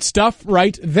pretty good stuff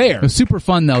right there. It was super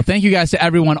fun, though. Thank you guys to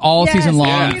everyone all Yes, season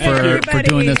long thank you, for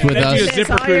doing this with Thank us. you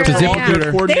to ZipRecruiter To for all ZipRecruiter.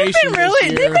 your coordination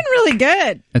They've been really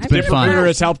good. It's been fun. ZipRecruiter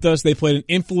has helped us. They played an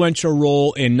influential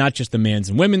role in not just the men's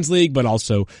and women's league, but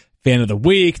also Fan of the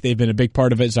Week. They've been a big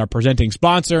part of it as our presenting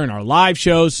sponsor and our live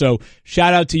shows. So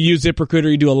shout out to you, ZipRecruiter.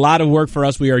 You do a lot of work for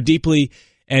us. We are deeply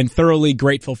and thoroughly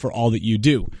grateful for all that you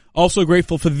do. Also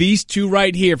grateful for these two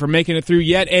right here for making it through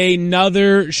yet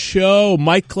another show.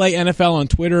 Mike Clay NFL on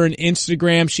Twitter and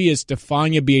Instagram. She is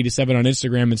Stephania B87 on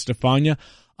Instagram and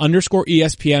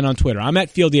Stephania_ESPN on Twitter. I'm at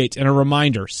Field Yates, and a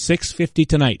reminder, 6:50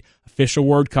 tonight, official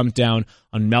word comes down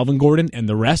on Melvin Gordon and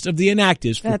the rest of the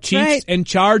inactives for That's Chiefs right. and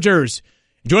Chargers.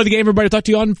 Enjoy the game, everybody. Talk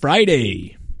to you on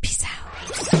Friday. Peace out.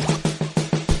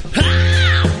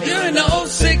 You're in the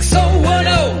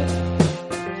 06010.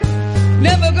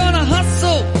 Never gonna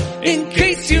hustle in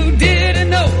case you didn't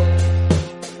know.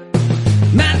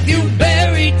 Matthew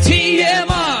Berry,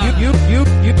 TMR.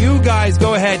 You guys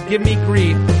go ahead, give me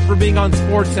grief for being on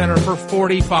SportsCenter for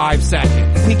 45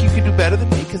 seconds. I think you could do better than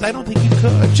me because I don't think you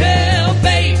could.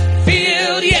 Jailbait,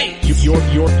 Field Yates.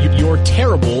 You're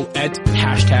terrible at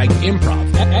hashtag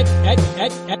improv. At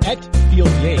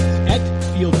Field Yates. At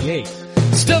Field Yates.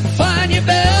 Stephania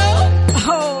Bell.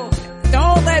 Oh,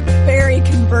 don't let Barry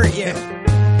convert you.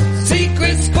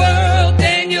 Secret Squirrel,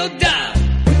 Daniel Dodd.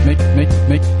 Make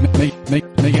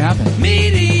it happen.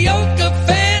 Mediocre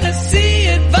fantasy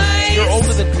advice. You're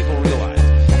older than people realize.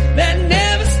 That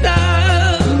never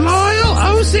stops.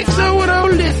 Loyal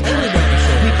 06010 listener.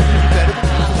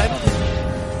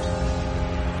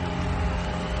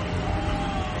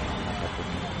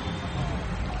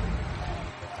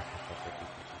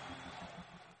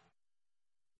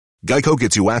 Geico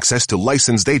gets you access to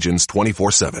licensed agents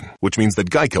 24/7, which means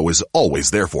that Geico is always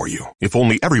there for you. If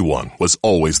only everyone was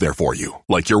always there for you.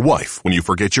 Like your wife when you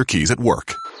forget your keys at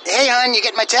work. Hey, hon, you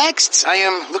get my texts? I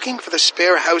am looking for the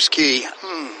spare house key.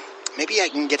 Maybe I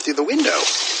can get through the window.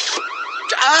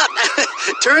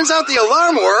 Turns out the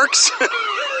alarm works.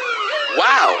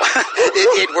 Wow,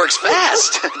 it works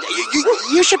fast.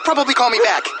 You should probably call me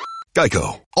back.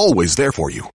 Geico, always there for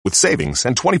you, with savings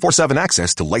and 24/7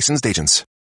 access to licensed agents.